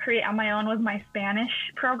 kind of create on my own, was my Spanish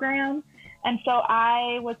program. And so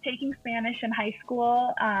I was taking Spanish in high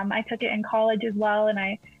school. I took it in college as well, and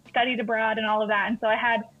I studied abroad and all of that. And so I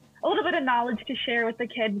had a little bit of knowledge to share with the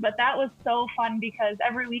kids, but that was so fun because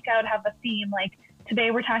every week I would have a theme, like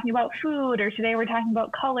today we're talking about food, or today we're talking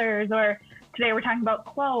about colors, or today we're talking about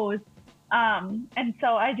clothes. And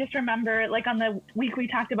so I just remember, like, on the week we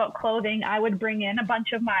talked about clothing, I would bring in a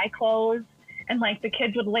bunch of my clothes, and like the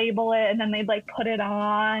kids would label it and then they'd like put it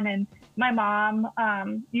on. And my mom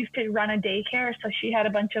used to run a daycare, so she had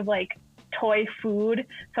a bunch of like toy food.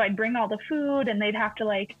 So I'd bring all the food and they'd have to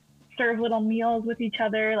like serve little meals with each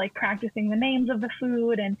other, like practicing the names of the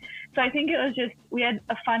food. And so I think it was just, we had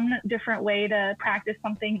a fun, different way to practice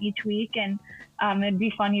something each week. And it'd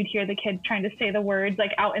be fun. You'd hear the kids trying to say the words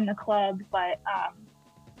like out in the club. But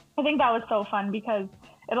I think that was so fun because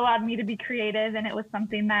it allowed me to be creative, and it was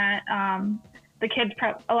something that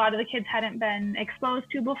a lot of the kids hadn't been exposed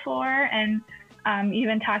to before. And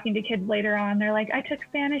even talking to kids later on, they're like, I took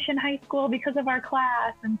Spanish in high school because of our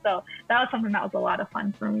class. And so that was something that was a lot of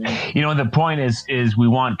fun for me. You know, the point is we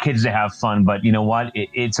want kids to have fun, but you know what?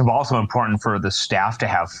 It's also important for the staff to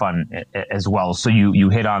have fun as well. So you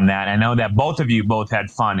hit on that. I know that both of you had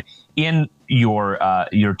fun in your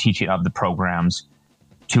teaching of the programs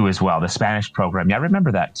too as well. The Spanish program. Yeah, I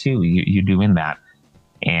remember that too. You doing that.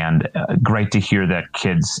 And great to hear that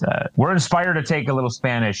kids were inspired to take a little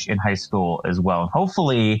Spanish in high school as well.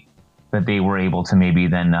 Hopefully that they were able to maybe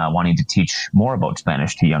then wanting to teach more about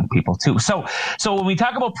Spanish to young people too. So when we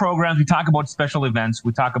talk about programs, we talk about special events,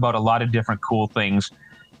 we talk about a lot of different cool things.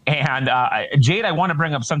 And Jayde, I want to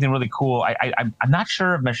bring up something really cool. I'm not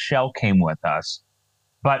sure if Michelle came with us,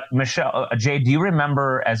 but Michelle, Jayde, do you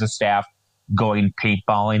remember as a staff going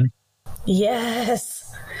paintballing?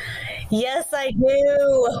 Yes, I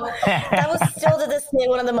do. That was still to this day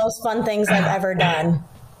one of the most fun things I've ever done,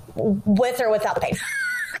 with or without the pain.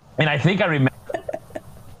 And I think I remember.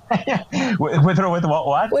 With or with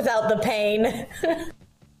what? Without the pain.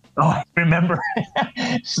 Oh, I remember.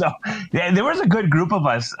 So yeah, there was a good group of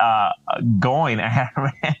us going.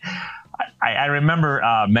 I remember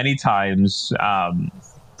many times.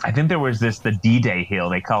 I think there was the D-Day hill.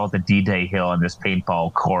 They call it the D-Day hill on this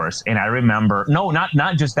paintball course. And I remember,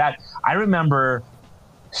 not just that. I remember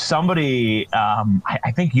somebody,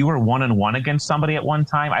 I think you were 1-on-1 against somebody at one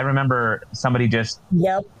time. I remember somebody just.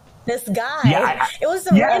 Yep. This guy. Yeah, it was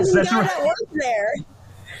a random guy that worked there.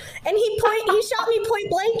 And he shot me point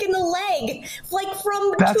blank in the leg, like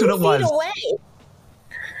from 2 feet away.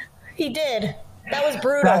 He did. That was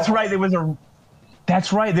brutal. That's right.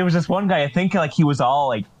 That's right. There was this one guy. I think like he was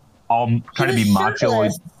all trying to be macho.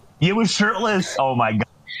 Shirtless. He was shirtless. Oh my god.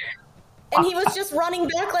 And he was just running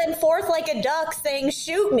back and forth like a duck saying,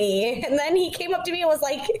 shoot me. And then he came up to me and was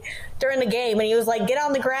like, during the game, and he was like, get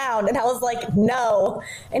on the ground. And I was like, no.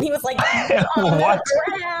 And he was like, get on the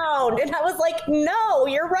ground. And I was like, no,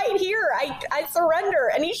 you're right here. I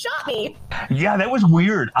surrender. And he shot me. Yeah, that was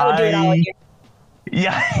weird. I would do it all again.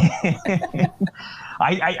 Yeah.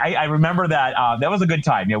 I remember that. That was a good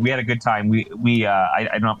time. Yeah, we had a good time.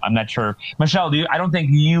 I'm not sure. Michelle, I don't think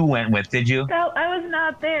you went with, did you? So I was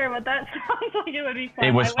not there, but that sounds like it would be fun.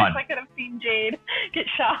 It was fun. I wish I could have seen Jayde get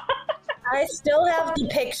shot. I still have the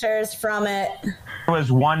pictures from it. There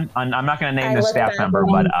was one, I'm not going to name the staff member,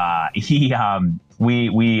 but we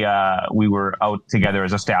were out together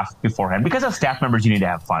as a staff beforehand. Because as staff members, you need to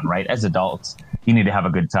have fun, right? As adults, you need to have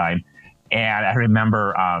a good time. And I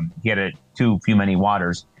remember he had too few many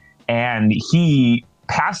waters, and he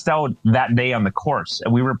passed out that day on the course.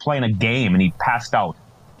 And we were playing a game, and he passed out.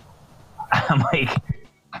 I'm like,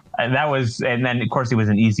 and then of course he was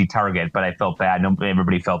an easy target, but I felt bad.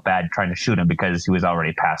 Everybody felt bad trying to shoot him because he was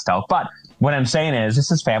already passed out. But what I'm saying is,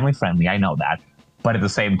 this is family friendly. I know that, but at the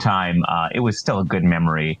same time, it was still a good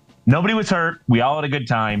memory. Nobody was hurt. We all had a good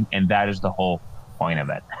time, and that is the whole point of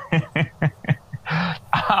it.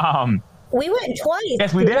 We went twice.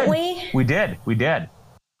 Yes, we did. We did.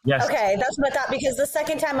 Yes. Okay, that's what I thought, because the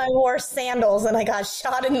second time I wore sandals and I got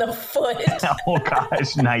shot in the foot. Oh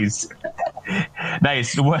gosh, nice.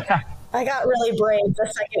 Nice. I got really brave the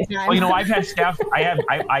second time. Well, I've had staff.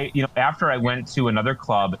 After I went to another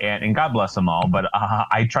club, and God bless them all, but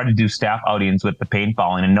I tried to do staff outings with the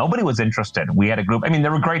paintballing, and nobody was interested. We had a group. I mean,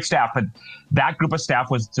 there were great staff, but that group of staff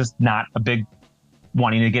was just not a big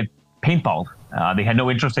wanting to get paintballed. They had no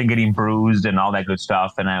interest in getting bruised and all that good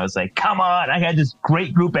stuff. And I was like, come on. I had this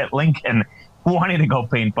great group at Lincoln wanting to go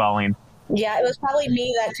paintballing. Yeah, it was probably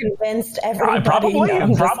me that convinced everybody. Probably.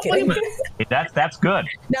 That's good.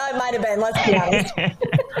 No, it might have been. Let's be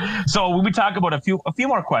honest. So we talk about a few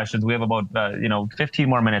more questions. We have about 15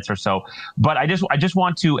 more minutes or so. But I just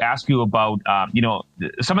want to ask you about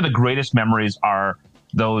some of the greatest memories are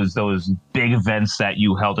those big events that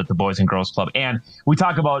you held at the Boys and Girls Club. And we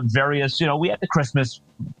talk about various, we have the Christmas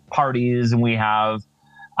parties, and we have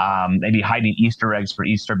maybe hiding Easter eggs for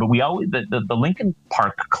Easter, but we always, the Lincoln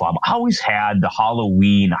Park Club always had the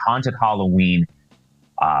haunted Halloween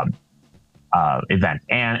event.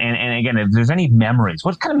 And again, if there's any memories,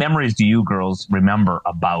 what kind of memories do you girls remember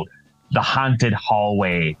about the haunted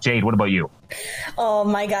hallway? Jayde, what about you? Oh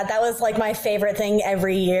my God, that was like my favorite thing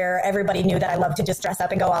every year. Everybody knew that I loved to just dress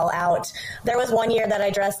up and go all out. There was one year that I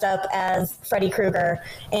dressed up as Freddy Krueger,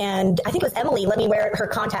 and I think it was Emily let me wear her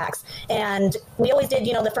contacts. And we always did,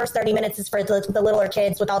 the first 30 minutes is for the littler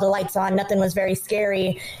kids with all the lights on. Nothing was very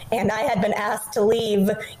scary. And I had been asked to leave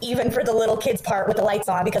even for the little kids part with the lights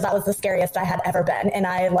on, because that was the scariest I had ever been. And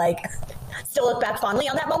I still look back fondly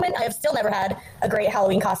on that moment. I have still never had a great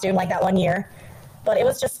Halloween costume like that one year. But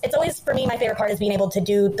it's always, for me, my favorite part is being able to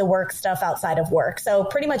do the work stuff outside of work. So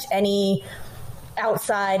pretty much any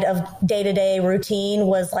outside of day-to-day routine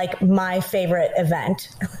was like my favorite event,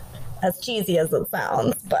 as cheesy as it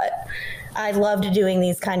sounds. But I loved doing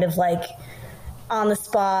these kind of like on the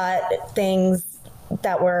spot things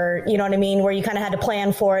that were, you know what I mean, where you kind of had to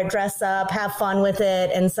plan for it, dress up, have fun with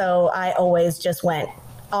it. And so I always just went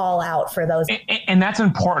all out for those. And that's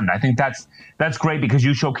important. I think that's great, because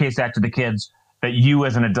you showcase that to the kids, that you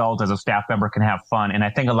as an adult, as a staff member, can have fun. And I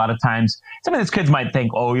think a lot of times some of these kids might think,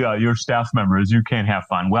 oh yeah, you're staff members, you can't have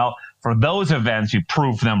fun. Well, for those events, you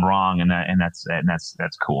prove them wrong, and that's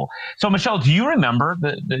cool. So Michelle, do you remember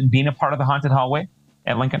the being a part of the haunted hallway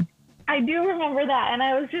at Lincoln? I do remember that, and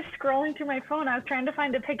I was just scrolling through my phone. I was trying to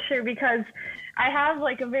find a picture, because I have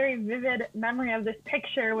like a very vivid memory of this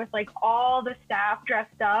picture with like all the staff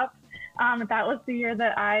dressed up. That was the year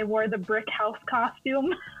that I wore the brick house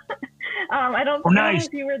costume. I don't know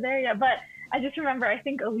if you were there yet, but I just remember, I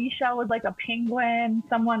think Alicia was like a penguin,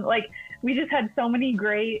 we just had so many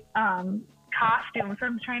great costumes. So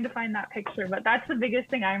I'm trying to find that picture, but that's the biggest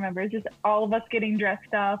thing I remember, is just all of us getting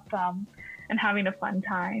dressed up and having a fun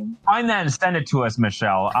time. Find that and send it to us,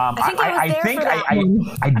 Michelle. I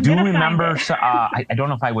do remember. I don't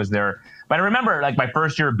know if I was there, but I remember like my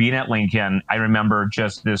first year being at Lincoln. I remember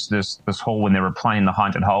just this whole, when they were planning the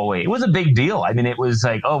haunted hallway, it was a big deal. I mean, it was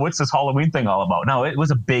like, oh, what's this Halloween thing all about? No, it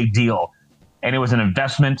was a big deal, and it was an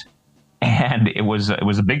investment, and it was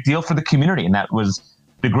a big deal for the community, and that was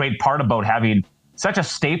the great part about having such a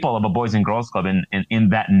staple of a Boys and Girls Club in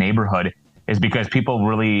that neighborhood, is because people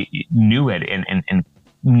really knew it, and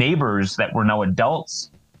neighbors that were now adults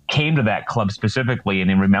came to that club specifically, and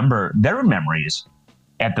they remember their memories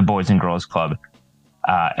at the Boys and Girls Club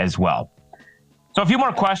as well. So a few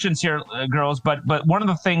more questions here, girls. But one of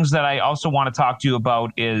the things that I also want to talk to you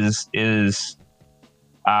about is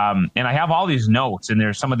and I have all these notes, and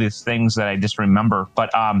there's some of these things that I just remember.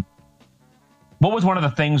 But what was one of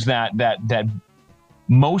the things that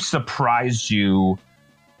most surprised you,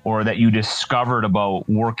 or that you discovered about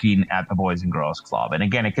working at the Boys and Girls Club? And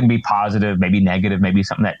again, it can be positive, maybe negative, maybe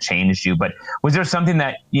something that changed you. But was there something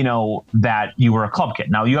that, that you were a club kid?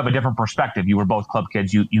 Now, you have a different perspective. You were both club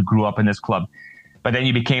kids. You grew up in this club, but then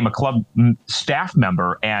you became a club staff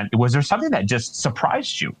member. And was there something that just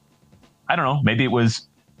surprised you? I don't know. Maybe it was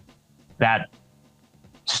that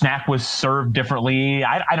snack was served differently.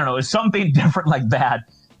 I don't know. It's something different like that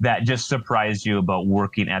just surprised you about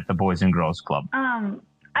working at the Boys and Girls Club.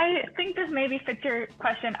 I think this maybe fits your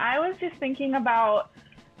question. I was just thinking about,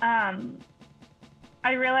 I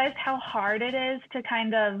realized how hard it is to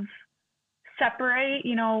kind of separate,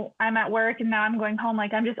 I'm at work and now I'm going home.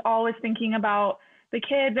 Like, I'm just always thinking about the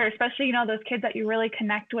kids, or especially, those kids that you really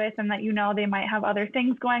connect with and that, they might have other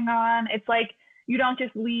things going on. It's like, you don't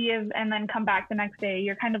just leave and then come back the next day.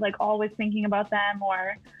 You're kind of like always thinking about them,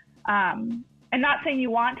 or, and not saying you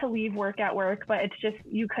want to leave work at work, but it's just,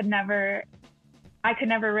 I could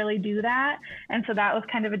never really do that. And so that was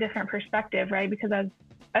kind of a different perspective, right? Because as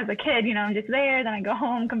a kid, I'm just there, then I go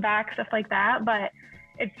home, come back, stuff like that. But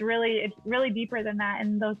it's really deeper than that,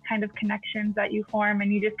 and those kind of connections that you form,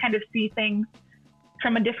 and you just kind of see things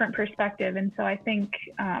from a different perspective. And so I think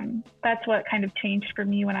that's what kind of changed for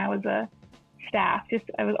me when I was a staff. Just,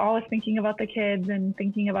 I was always thinking about the kids and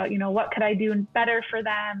thinking about, what could I do better for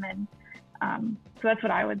them? And so that's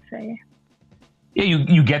what I would say. Yeah,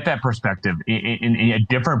 you get that perspective, in a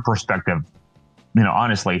different perspective,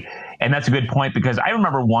 honestly. And that's a good point, because I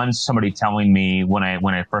remember once somebody telling me when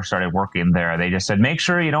I first started working there, they just said, make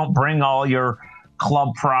sure you don't bring all your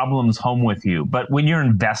club problems home with you. But when you're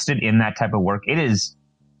invested in that type of work, it is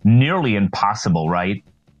nearly impossible, right,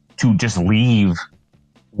 to just leave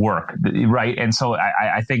work, right? And so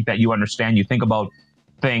I think that you understand, you think about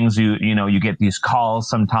things, you get these calls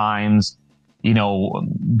sometimes,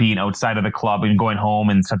 being outside of the club and going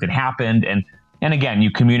home and something happened. And again,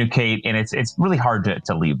 you communicate, and it's really hard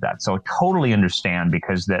to leave that. So I totally understand,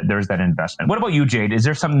 because there's that investment. What about you, Jayde? Is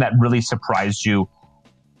there something that really surprised you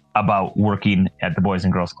about working at the Boys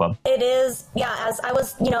and Girls Club? It is, yeah, as I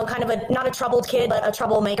was, kind of not a troubled kid, but a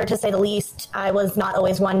troublemaker, to say the least. I was not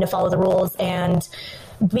always one to follow the rules, and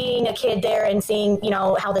being a kid there and seeing,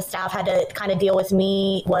 how the staff had to kind of deal with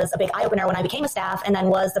me was a big eye-opener when I became a staff, and then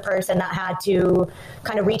was the person that had to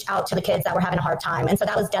kind of reach out to the kids that were having a hard time. And so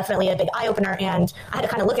that was definitely a big eye-opener, and I had to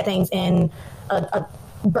kind of look at things in a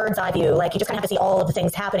bird's eye view. Like, you just kind of have to see all of the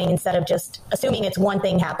things happening instead of just assuming it's one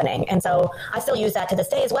thing happening. And so I still use that to this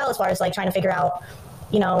day as well, as far as like trying to figure out,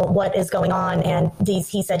 what is going on. And these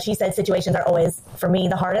he said, she said situations are always, for me,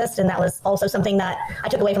 the hardest. And that was also something that I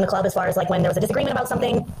took away from the club, as far as like when there was a disagreement about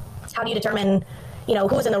something, how do you determine,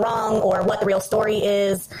 who's in the wrong or what the real story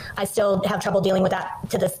is? I still have trouble dealing with that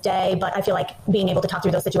to this day, but I feel like being able to talk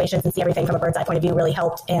through those situations and see everything from a bird's eye point of view really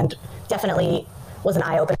helped, and definitely was an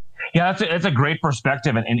eye-opener. Yeah, that's a great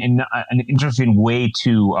perspective, and an interesting way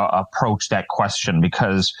to approach that question,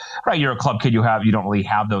 because, right, you're a club kid, you don't really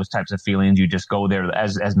have those types of feelings. You just go there,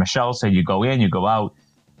 as Michelle said, you go in, you go out,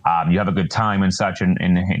 you have a good time and such,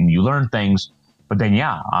 and you learn things. But then,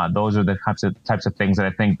 those are the types of things that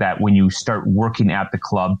I think that when you start working at the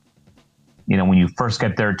club, when you first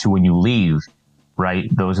get there to when you leave,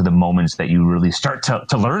 right, those are the moments that you really start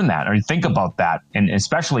to learn that, or you think about that. And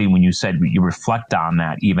especially when you said you reflect on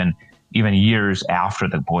that even years after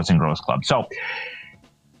the Boys and Girls Club. So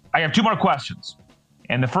I have two more questions.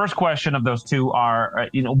 And the first question of those two are,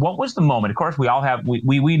 what was the moment? Of course, we all have,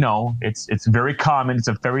 we know it's very common. It's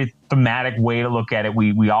a very thematic way to look at it.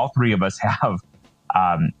 We all three of us have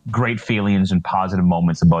great feelings and positive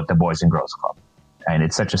moments about the Boys and Girls Club. And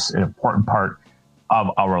it's such an important part of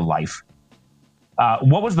our life.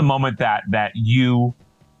 What was the moment that you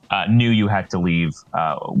knew you had to leave?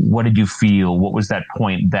 What did you feel? What was that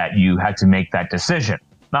point that you had to make that decision?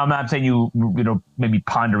 Now, I'm not saying you maybe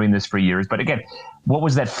pondering this for years, but again, what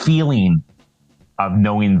was that feeling of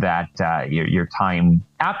knowing that your time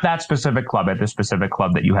at that specific club, at this specific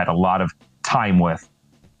club that you had a lot of time with,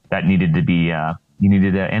 that needed to be, you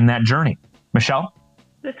needed to end that journey? Michelle?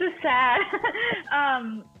 This is sad.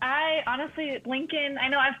 I honestly, Lincoln, I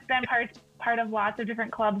know I've been part of lots of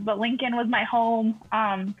different clubs, but Lincoln was my home.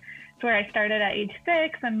 It's where I started at age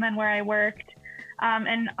 6, and then where I worked.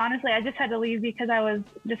 And honestly, I just had to leave because I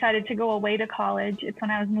decided to go away to college. It's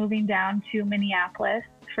when I was moving down to Minneapolis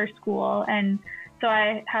for school. And so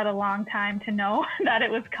I had a long time to know that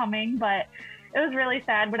it was coming, but was really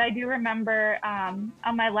sad. But I do remember on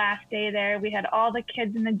my last day there, we had all the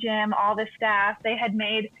kids in the gym, all the staff. They had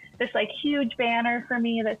made this like huge banner for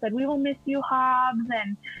me that said, "We will miss you, Hobbs."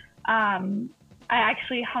 And I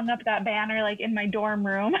actually hung up that banner like in my dorm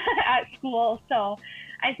room at school. So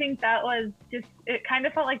I think that was just, it kind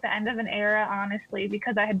of felt like the end of an era, honestly,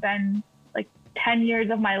 because I had been like 10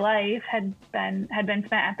 years of my life had been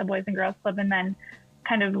spent at the Boys and Girls Club, and then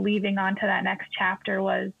kind of leaving on to that next chapter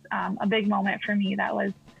was a big moment for me. That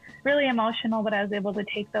was really emotional, but I was able to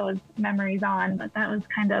take those memories on. But that was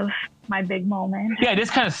kind of my big moment. Yeah, it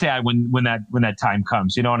is kind of sad when that time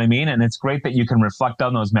comes, you know what I mean? And it's great that you can reflect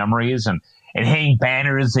on those memories and hang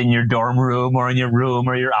banners in your dorm room or in your room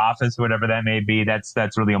or your office, whatever that may be. That's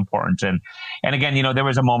really important. And again, you know, there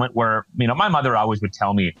was a moment where, you know, my mother always would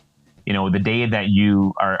tell me, you know, the day that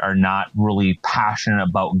you are not really passionate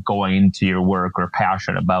about going to your work or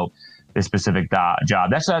passionate about this specific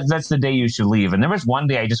job, that's the day you should leave. And there was one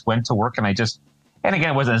day I just went to work and again,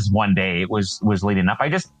 it wasn't just one day, it was leading up. I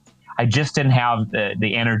just didn't have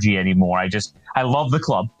the energy anymore. I love the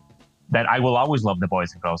club, that I will always love the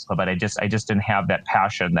Boys and Girls Club, but I just didn't have that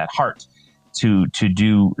passion, that heart to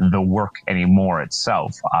do the work anymore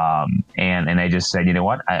itself. And I just said, you know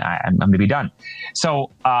what, I'm going to be done.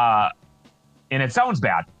 So, and it sounds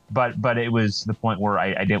bad, but it was the point where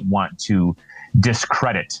I didn't want to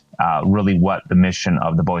discredit really what the mission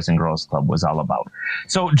of the Boys and Girls Club was all about.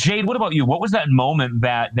 So Jayde, what about you? What was that moment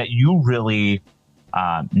that you really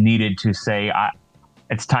needed to say,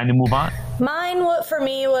 it's time to move on? Mine, for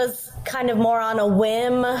me, was kind of more on a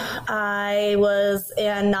whim. I was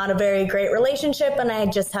in not a very great relationship, and I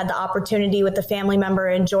just had the opportunity with a family member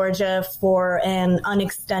in Georgia for an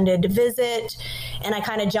unextended visit, and I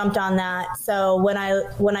kind of jumped on that. So when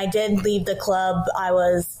I did leave the club, I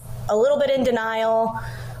was a little bit in denial.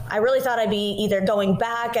 I really thought I'd be either going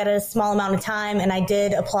back at a small amount of time, and I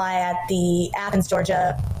did apply at the Athens,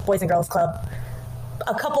 Georgia Boys and Girls Club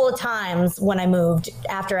a couple of times when I moved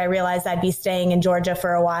after I realized I'd be staying in Georgia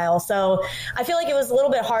for a while. So I feel like it was a little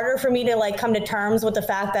bit harder for me to like come to terms with the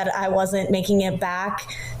fact that I wasn't making it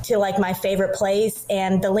back to like my favorite place.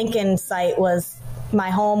 And the Lincoln site was my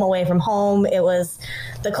home away from home. It was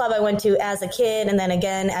the club I went to as a kid and then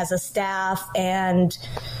again as a staff. And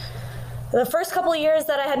the first couple of years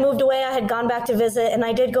that I had moved away, I had gone back to visit, and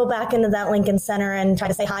I did go back into that Lincoln Center and try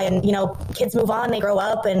to say hi. And, you know, kids move on, they grow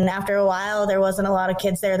up, and after a while, there wasn't a lot of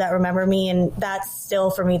kids there that remember me. And that's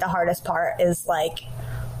still, for me, the hardest part is like,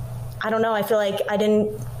 I don't know, I feel like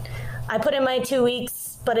I put in my 2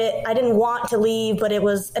 weeks, but I didn't want to leave, but it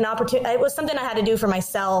was an opportunity. It was something I had to do for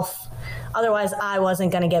myself. Otherwise, I wasn't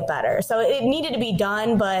going to get better. So it needed to be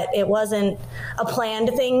done, but it wasn't a planned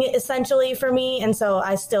thing, essentially, for me. And so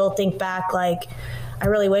I still think back, like, I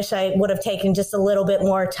really wish I would have taken just a little bit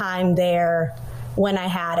more time there when I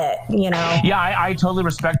had it, you know? Yeah, I totally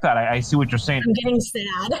respect that. I see what you're saying. I'm getting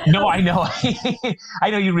sad. No, I know.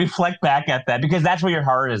 I know you reflect back at that because that's where your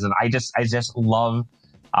heart is. And I just love,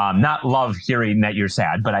 not love hearing that you're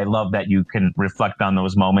sad, but I love that you can reflect on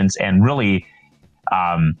those moments and really,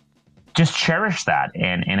 just cherish that.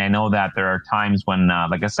 And I know that there are times when,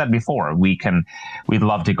 like I said before, we'd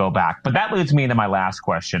love to go back. But that leads me into my last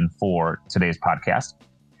question for today's podcast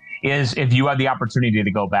is if you had the opportunity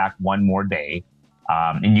to go back one more day,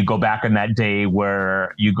 and you go back on that day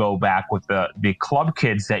where you go back with the club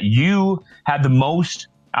kids that you had the most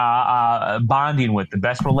bonding with, the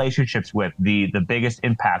best relationships with, the biggest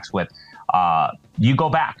impacts with, you go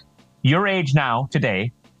back, your age now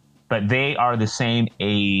today, but they are the same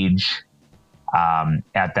age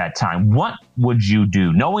at that time. What would you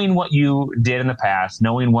do? Knowing what you did in the past,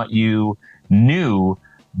 knowing what you knew,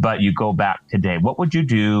 but you go back today, what would you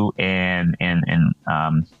do and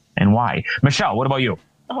why? Michelle, what about you?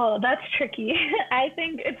 Oh, that's tricky. I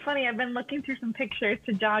think it's funny. I've been looking through some pictures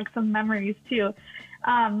to jog some memories too.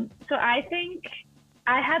 So I think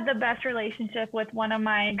I had the best relationship with one of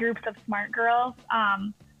my groups of smart girls.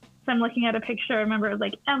 So I'm looking at a picture. I remember it was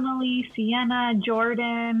like Emily, Sienna,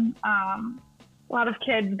 Jordan, a lot of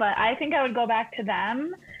kids. But I think I would go back to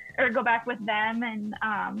them or go back with them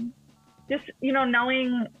and just, you know,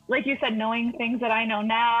 knowing, like you said, knowing things that I know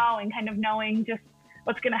now and kind of knowing just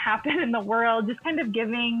what's going to happen in the world, just kind of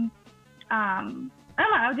giving, I don't know,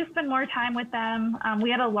 I would just spend more time with them.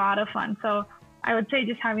 We had a lot of fun. So I would say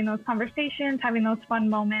just having those conversations, having those fun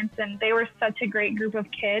moments. And they were such a great group of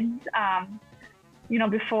kids. You know,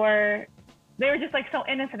 before they were just like so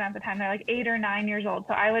innocent at the time. They're like 8 or 9 years old.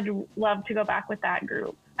 So I would love to go back with that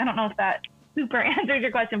group. I don't know if that super answers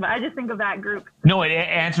your question, but I just think of that group. No, it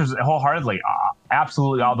answers wholeheartedly.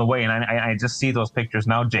 Absolutely all the way. And I just see those pictures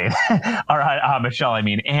now, Jayde. All right, Michelle, I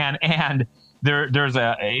mean, and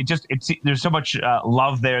there's so much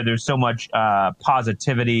love there. There's so much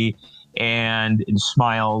positivity and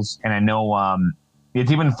smiles. And I know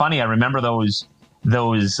it's even funny. I remember those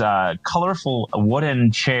colorful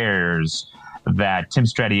wooden chairs that Tim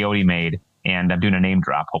Stradiotti made. And I'm doing a name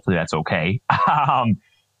drop. Hopefully that's okay.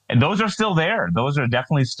 And those are still there. Those are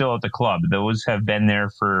definitely still at the club. Those have been there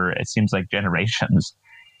for, it seems like, generations.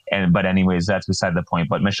 But anyways, that's beside the point.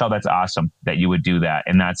 But Michelle, that's awesome that you would do that.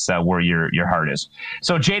 And that's where your heart is.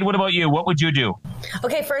 So Jade, what about you? What would you do?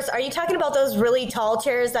 Okay, first, are you talking about those really tall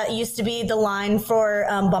chairs that used to be the line for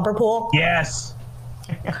bumper pool? Yes.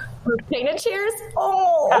 Painted chairs?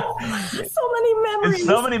 Oh, so many memories. It's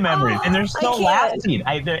so many memories. And they're so lasting.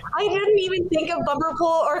 I didn't even think of bumper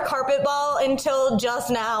pool or carpet ball until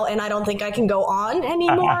just now, and I don't think I can go on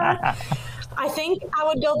anymore. I think I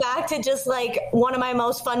would go back to just like one of my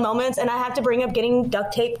most fun moments, and I have to bring up getting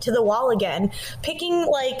duct tape to the wall again. Picking,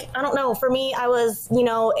 like, I don't know, for me, I was,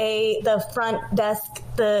 the front desk,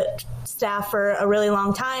 the staff for a really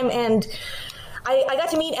long time, and I got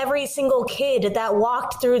to meet every single kid that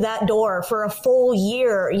walked through that door for a full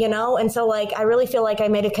year, and so like I really feel like I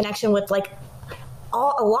made a connection with like a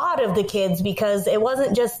lot of the kids, because it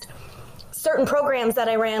wasn't just certain programs that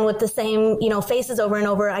I ran with the same, faces over and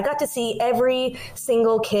over. I got to see every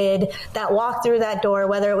single kid that walked through that door,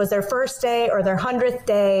 whether it was their first day or their 100th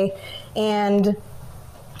day. And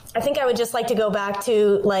I think I would just like to go back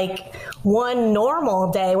to like one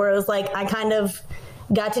normal day where it was like I kind of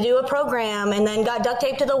got to do a program and then got duct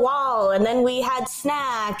taped to the wall and then we had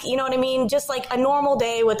snack, you know what I mean? Just like a normal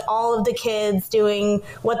day with all of the kids doing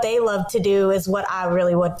what they love to do is what I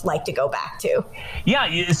really would like to go back to.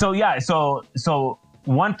 So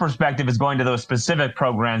one perspective is going to those specific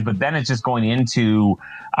programs, but then it's just going into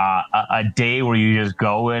a day where you just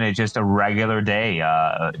go in. It's just a regular day.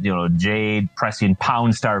 Jade pressing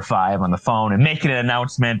 #5 on the phone and making an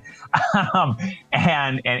announcement,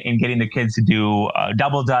 and getting the kids to do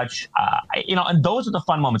double dutch. And those are the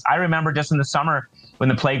fun moments. I remember just in the summer when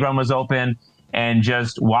the playground was open and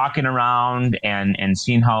just walking around and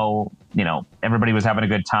seeing how everybody was having a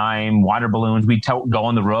good time. Water balloons. We'd go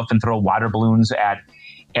on the roof and throw water balloons at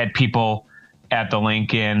people at the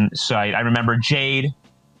Lincoln site. I remember Jade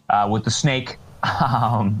with the snake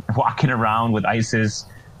walking around with ices,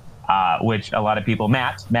 which a lot of people,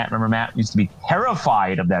 remember Matt used to be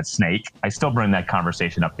terrified of that snake. I still bring that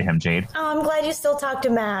conversation up to him, Jade. Oh, I'm glad you still talk to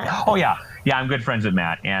Matt. Oh, yeah. Yeah, I'm good friends with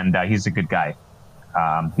Matt, and he's a good guy.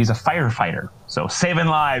 He's a firefighter, so saving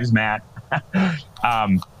lives, Matt.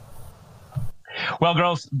 Well,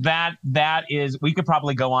 girls, that is, we could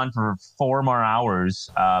probably go on for 4 more hours,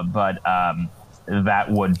 but that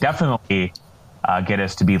would definitely get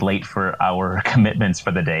us to be late for our commitments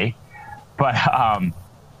for the day. But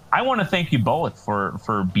I want to thank you both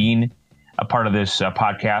for being a part of this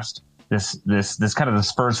podcast. This kind of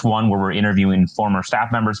this first one where we're interviewing former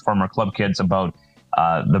staff members, former club kids about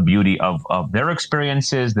the beauty of their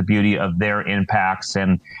experiences, the beauty of their impacts,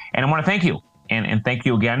 and I want to thank you and thank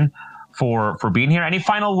you again for being here. Any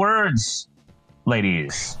final words,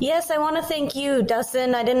 ladies? Yes, I want to thank you,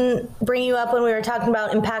 Dustin. I didn't bring you up when we were talking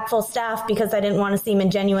about impactful staff because I didn't want to seem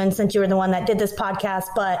ingenuine since you were the one that did this podcast.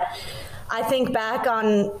 But I think back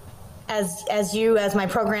on as my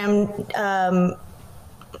program,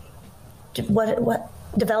 what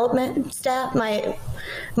development staff, my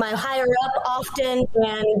higher up often,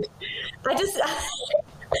 and I just.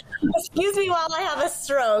 Excuse me while I have a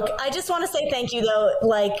stroke. I just want to say thank you, though,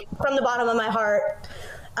 like from the bottom of my heart.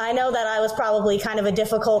 I know that I was probably kind of a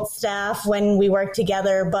difficult staff when we worked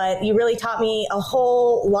together, but you really taught me a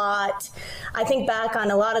whole lot. I think back on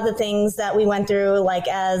a lot of the things that we went through, like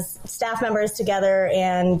as staff members together,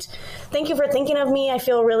 and thank you for thinking of me. I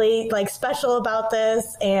feel really like special about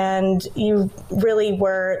this, and you really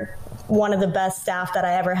were one of the best staff that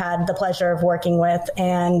I ever had the pleasure of working with.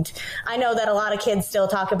 And I know that a lot of kids still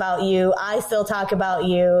talk about you. I still talk about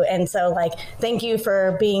you. And so like, thank you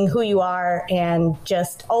for being who you are and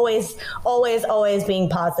just always, always, always being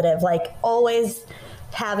positive, like always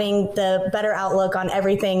having the better outlook on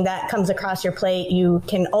everything that comes across your plate. You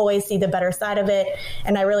can always see the better side of it.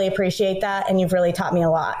 And I really appreciate that. And you've really taught me a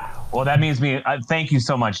lot. Well, that means thank you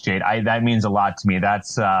so much, Jade. That means a lot to me.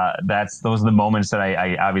 Those are the moments that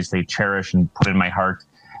I obviously cherish and put in my heart.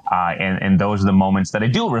 And those are the moments that I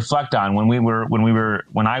do reflect on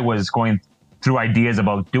when I was going through ideas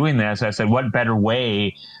about doing this. I said, what better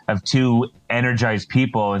way of two energized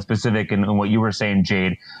people, and specific in what you were saying,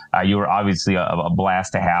 Jade, you were obviously a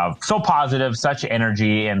blast to have. So positive, such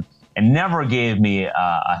energy, and never gave me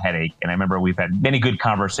a headache. And I remember we've had many good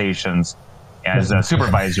conversations as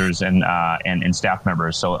supervisors and staff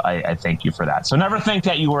members. So I thank you for that. So never think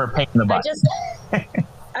that you were a pain in the butt.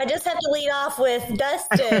 I just have to lead off with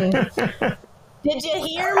Dustin. Did you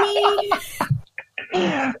hear me?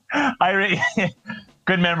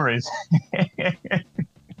 Good memories.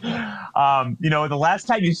 The last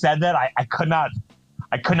time you said that, I could not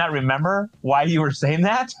remember why you were saying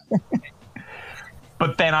that.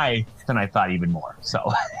 But then I thought even more.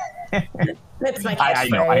 So that's my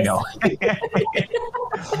catchphrase. I know.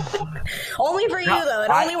 Only for you though. It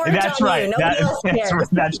only works that's on right. you. Nobody else cares.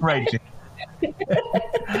 That's right.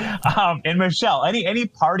 And Michelle, any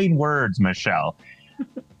parting words, Michelle?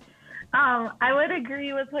 I would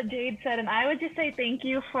agree with what Jayde said, and I would just say thank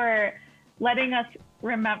you for letting us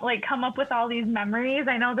come up with all these memories.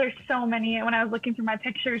 I know there's so many. When I was looking through my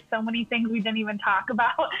pictures, so many things we didn't even talk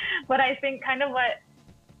about. But I think kind of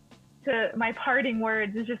my parting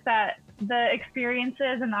words is just that the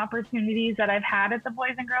experiences and the opportunities that I've had at the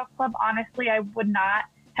Boys and Girls Club, honestly, I would not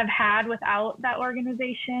have had without that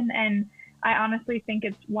organization. And I honestly think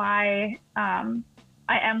it's why I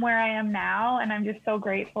am where I am now, and I'm just so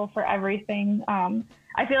grateful for everything.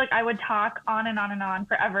 I feel like I would talk on and on and on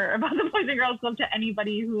forever about the Boys and Girls Club to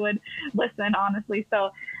anybody who would listen, honestly. So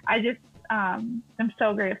I just am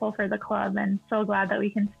so grateful for the club and so glad that we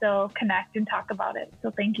can still connect and talk about it.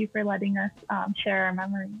 So thank you for letting us share our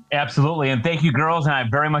memories. Absolutely. And thank you, girls. And I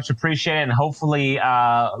very much appreciate it. And hopefully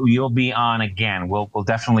you'll be on again. We'll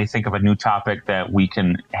definitely think of a new topic that we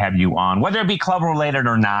can have you on, whether it be club related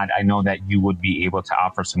or not. I know that you would be able to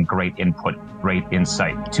offer some great input, great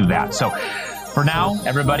insight to that. So for now,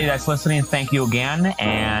 everybody that's listening, thank you again.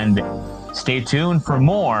 And stay tuned for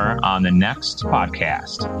more on the next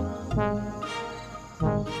podcast.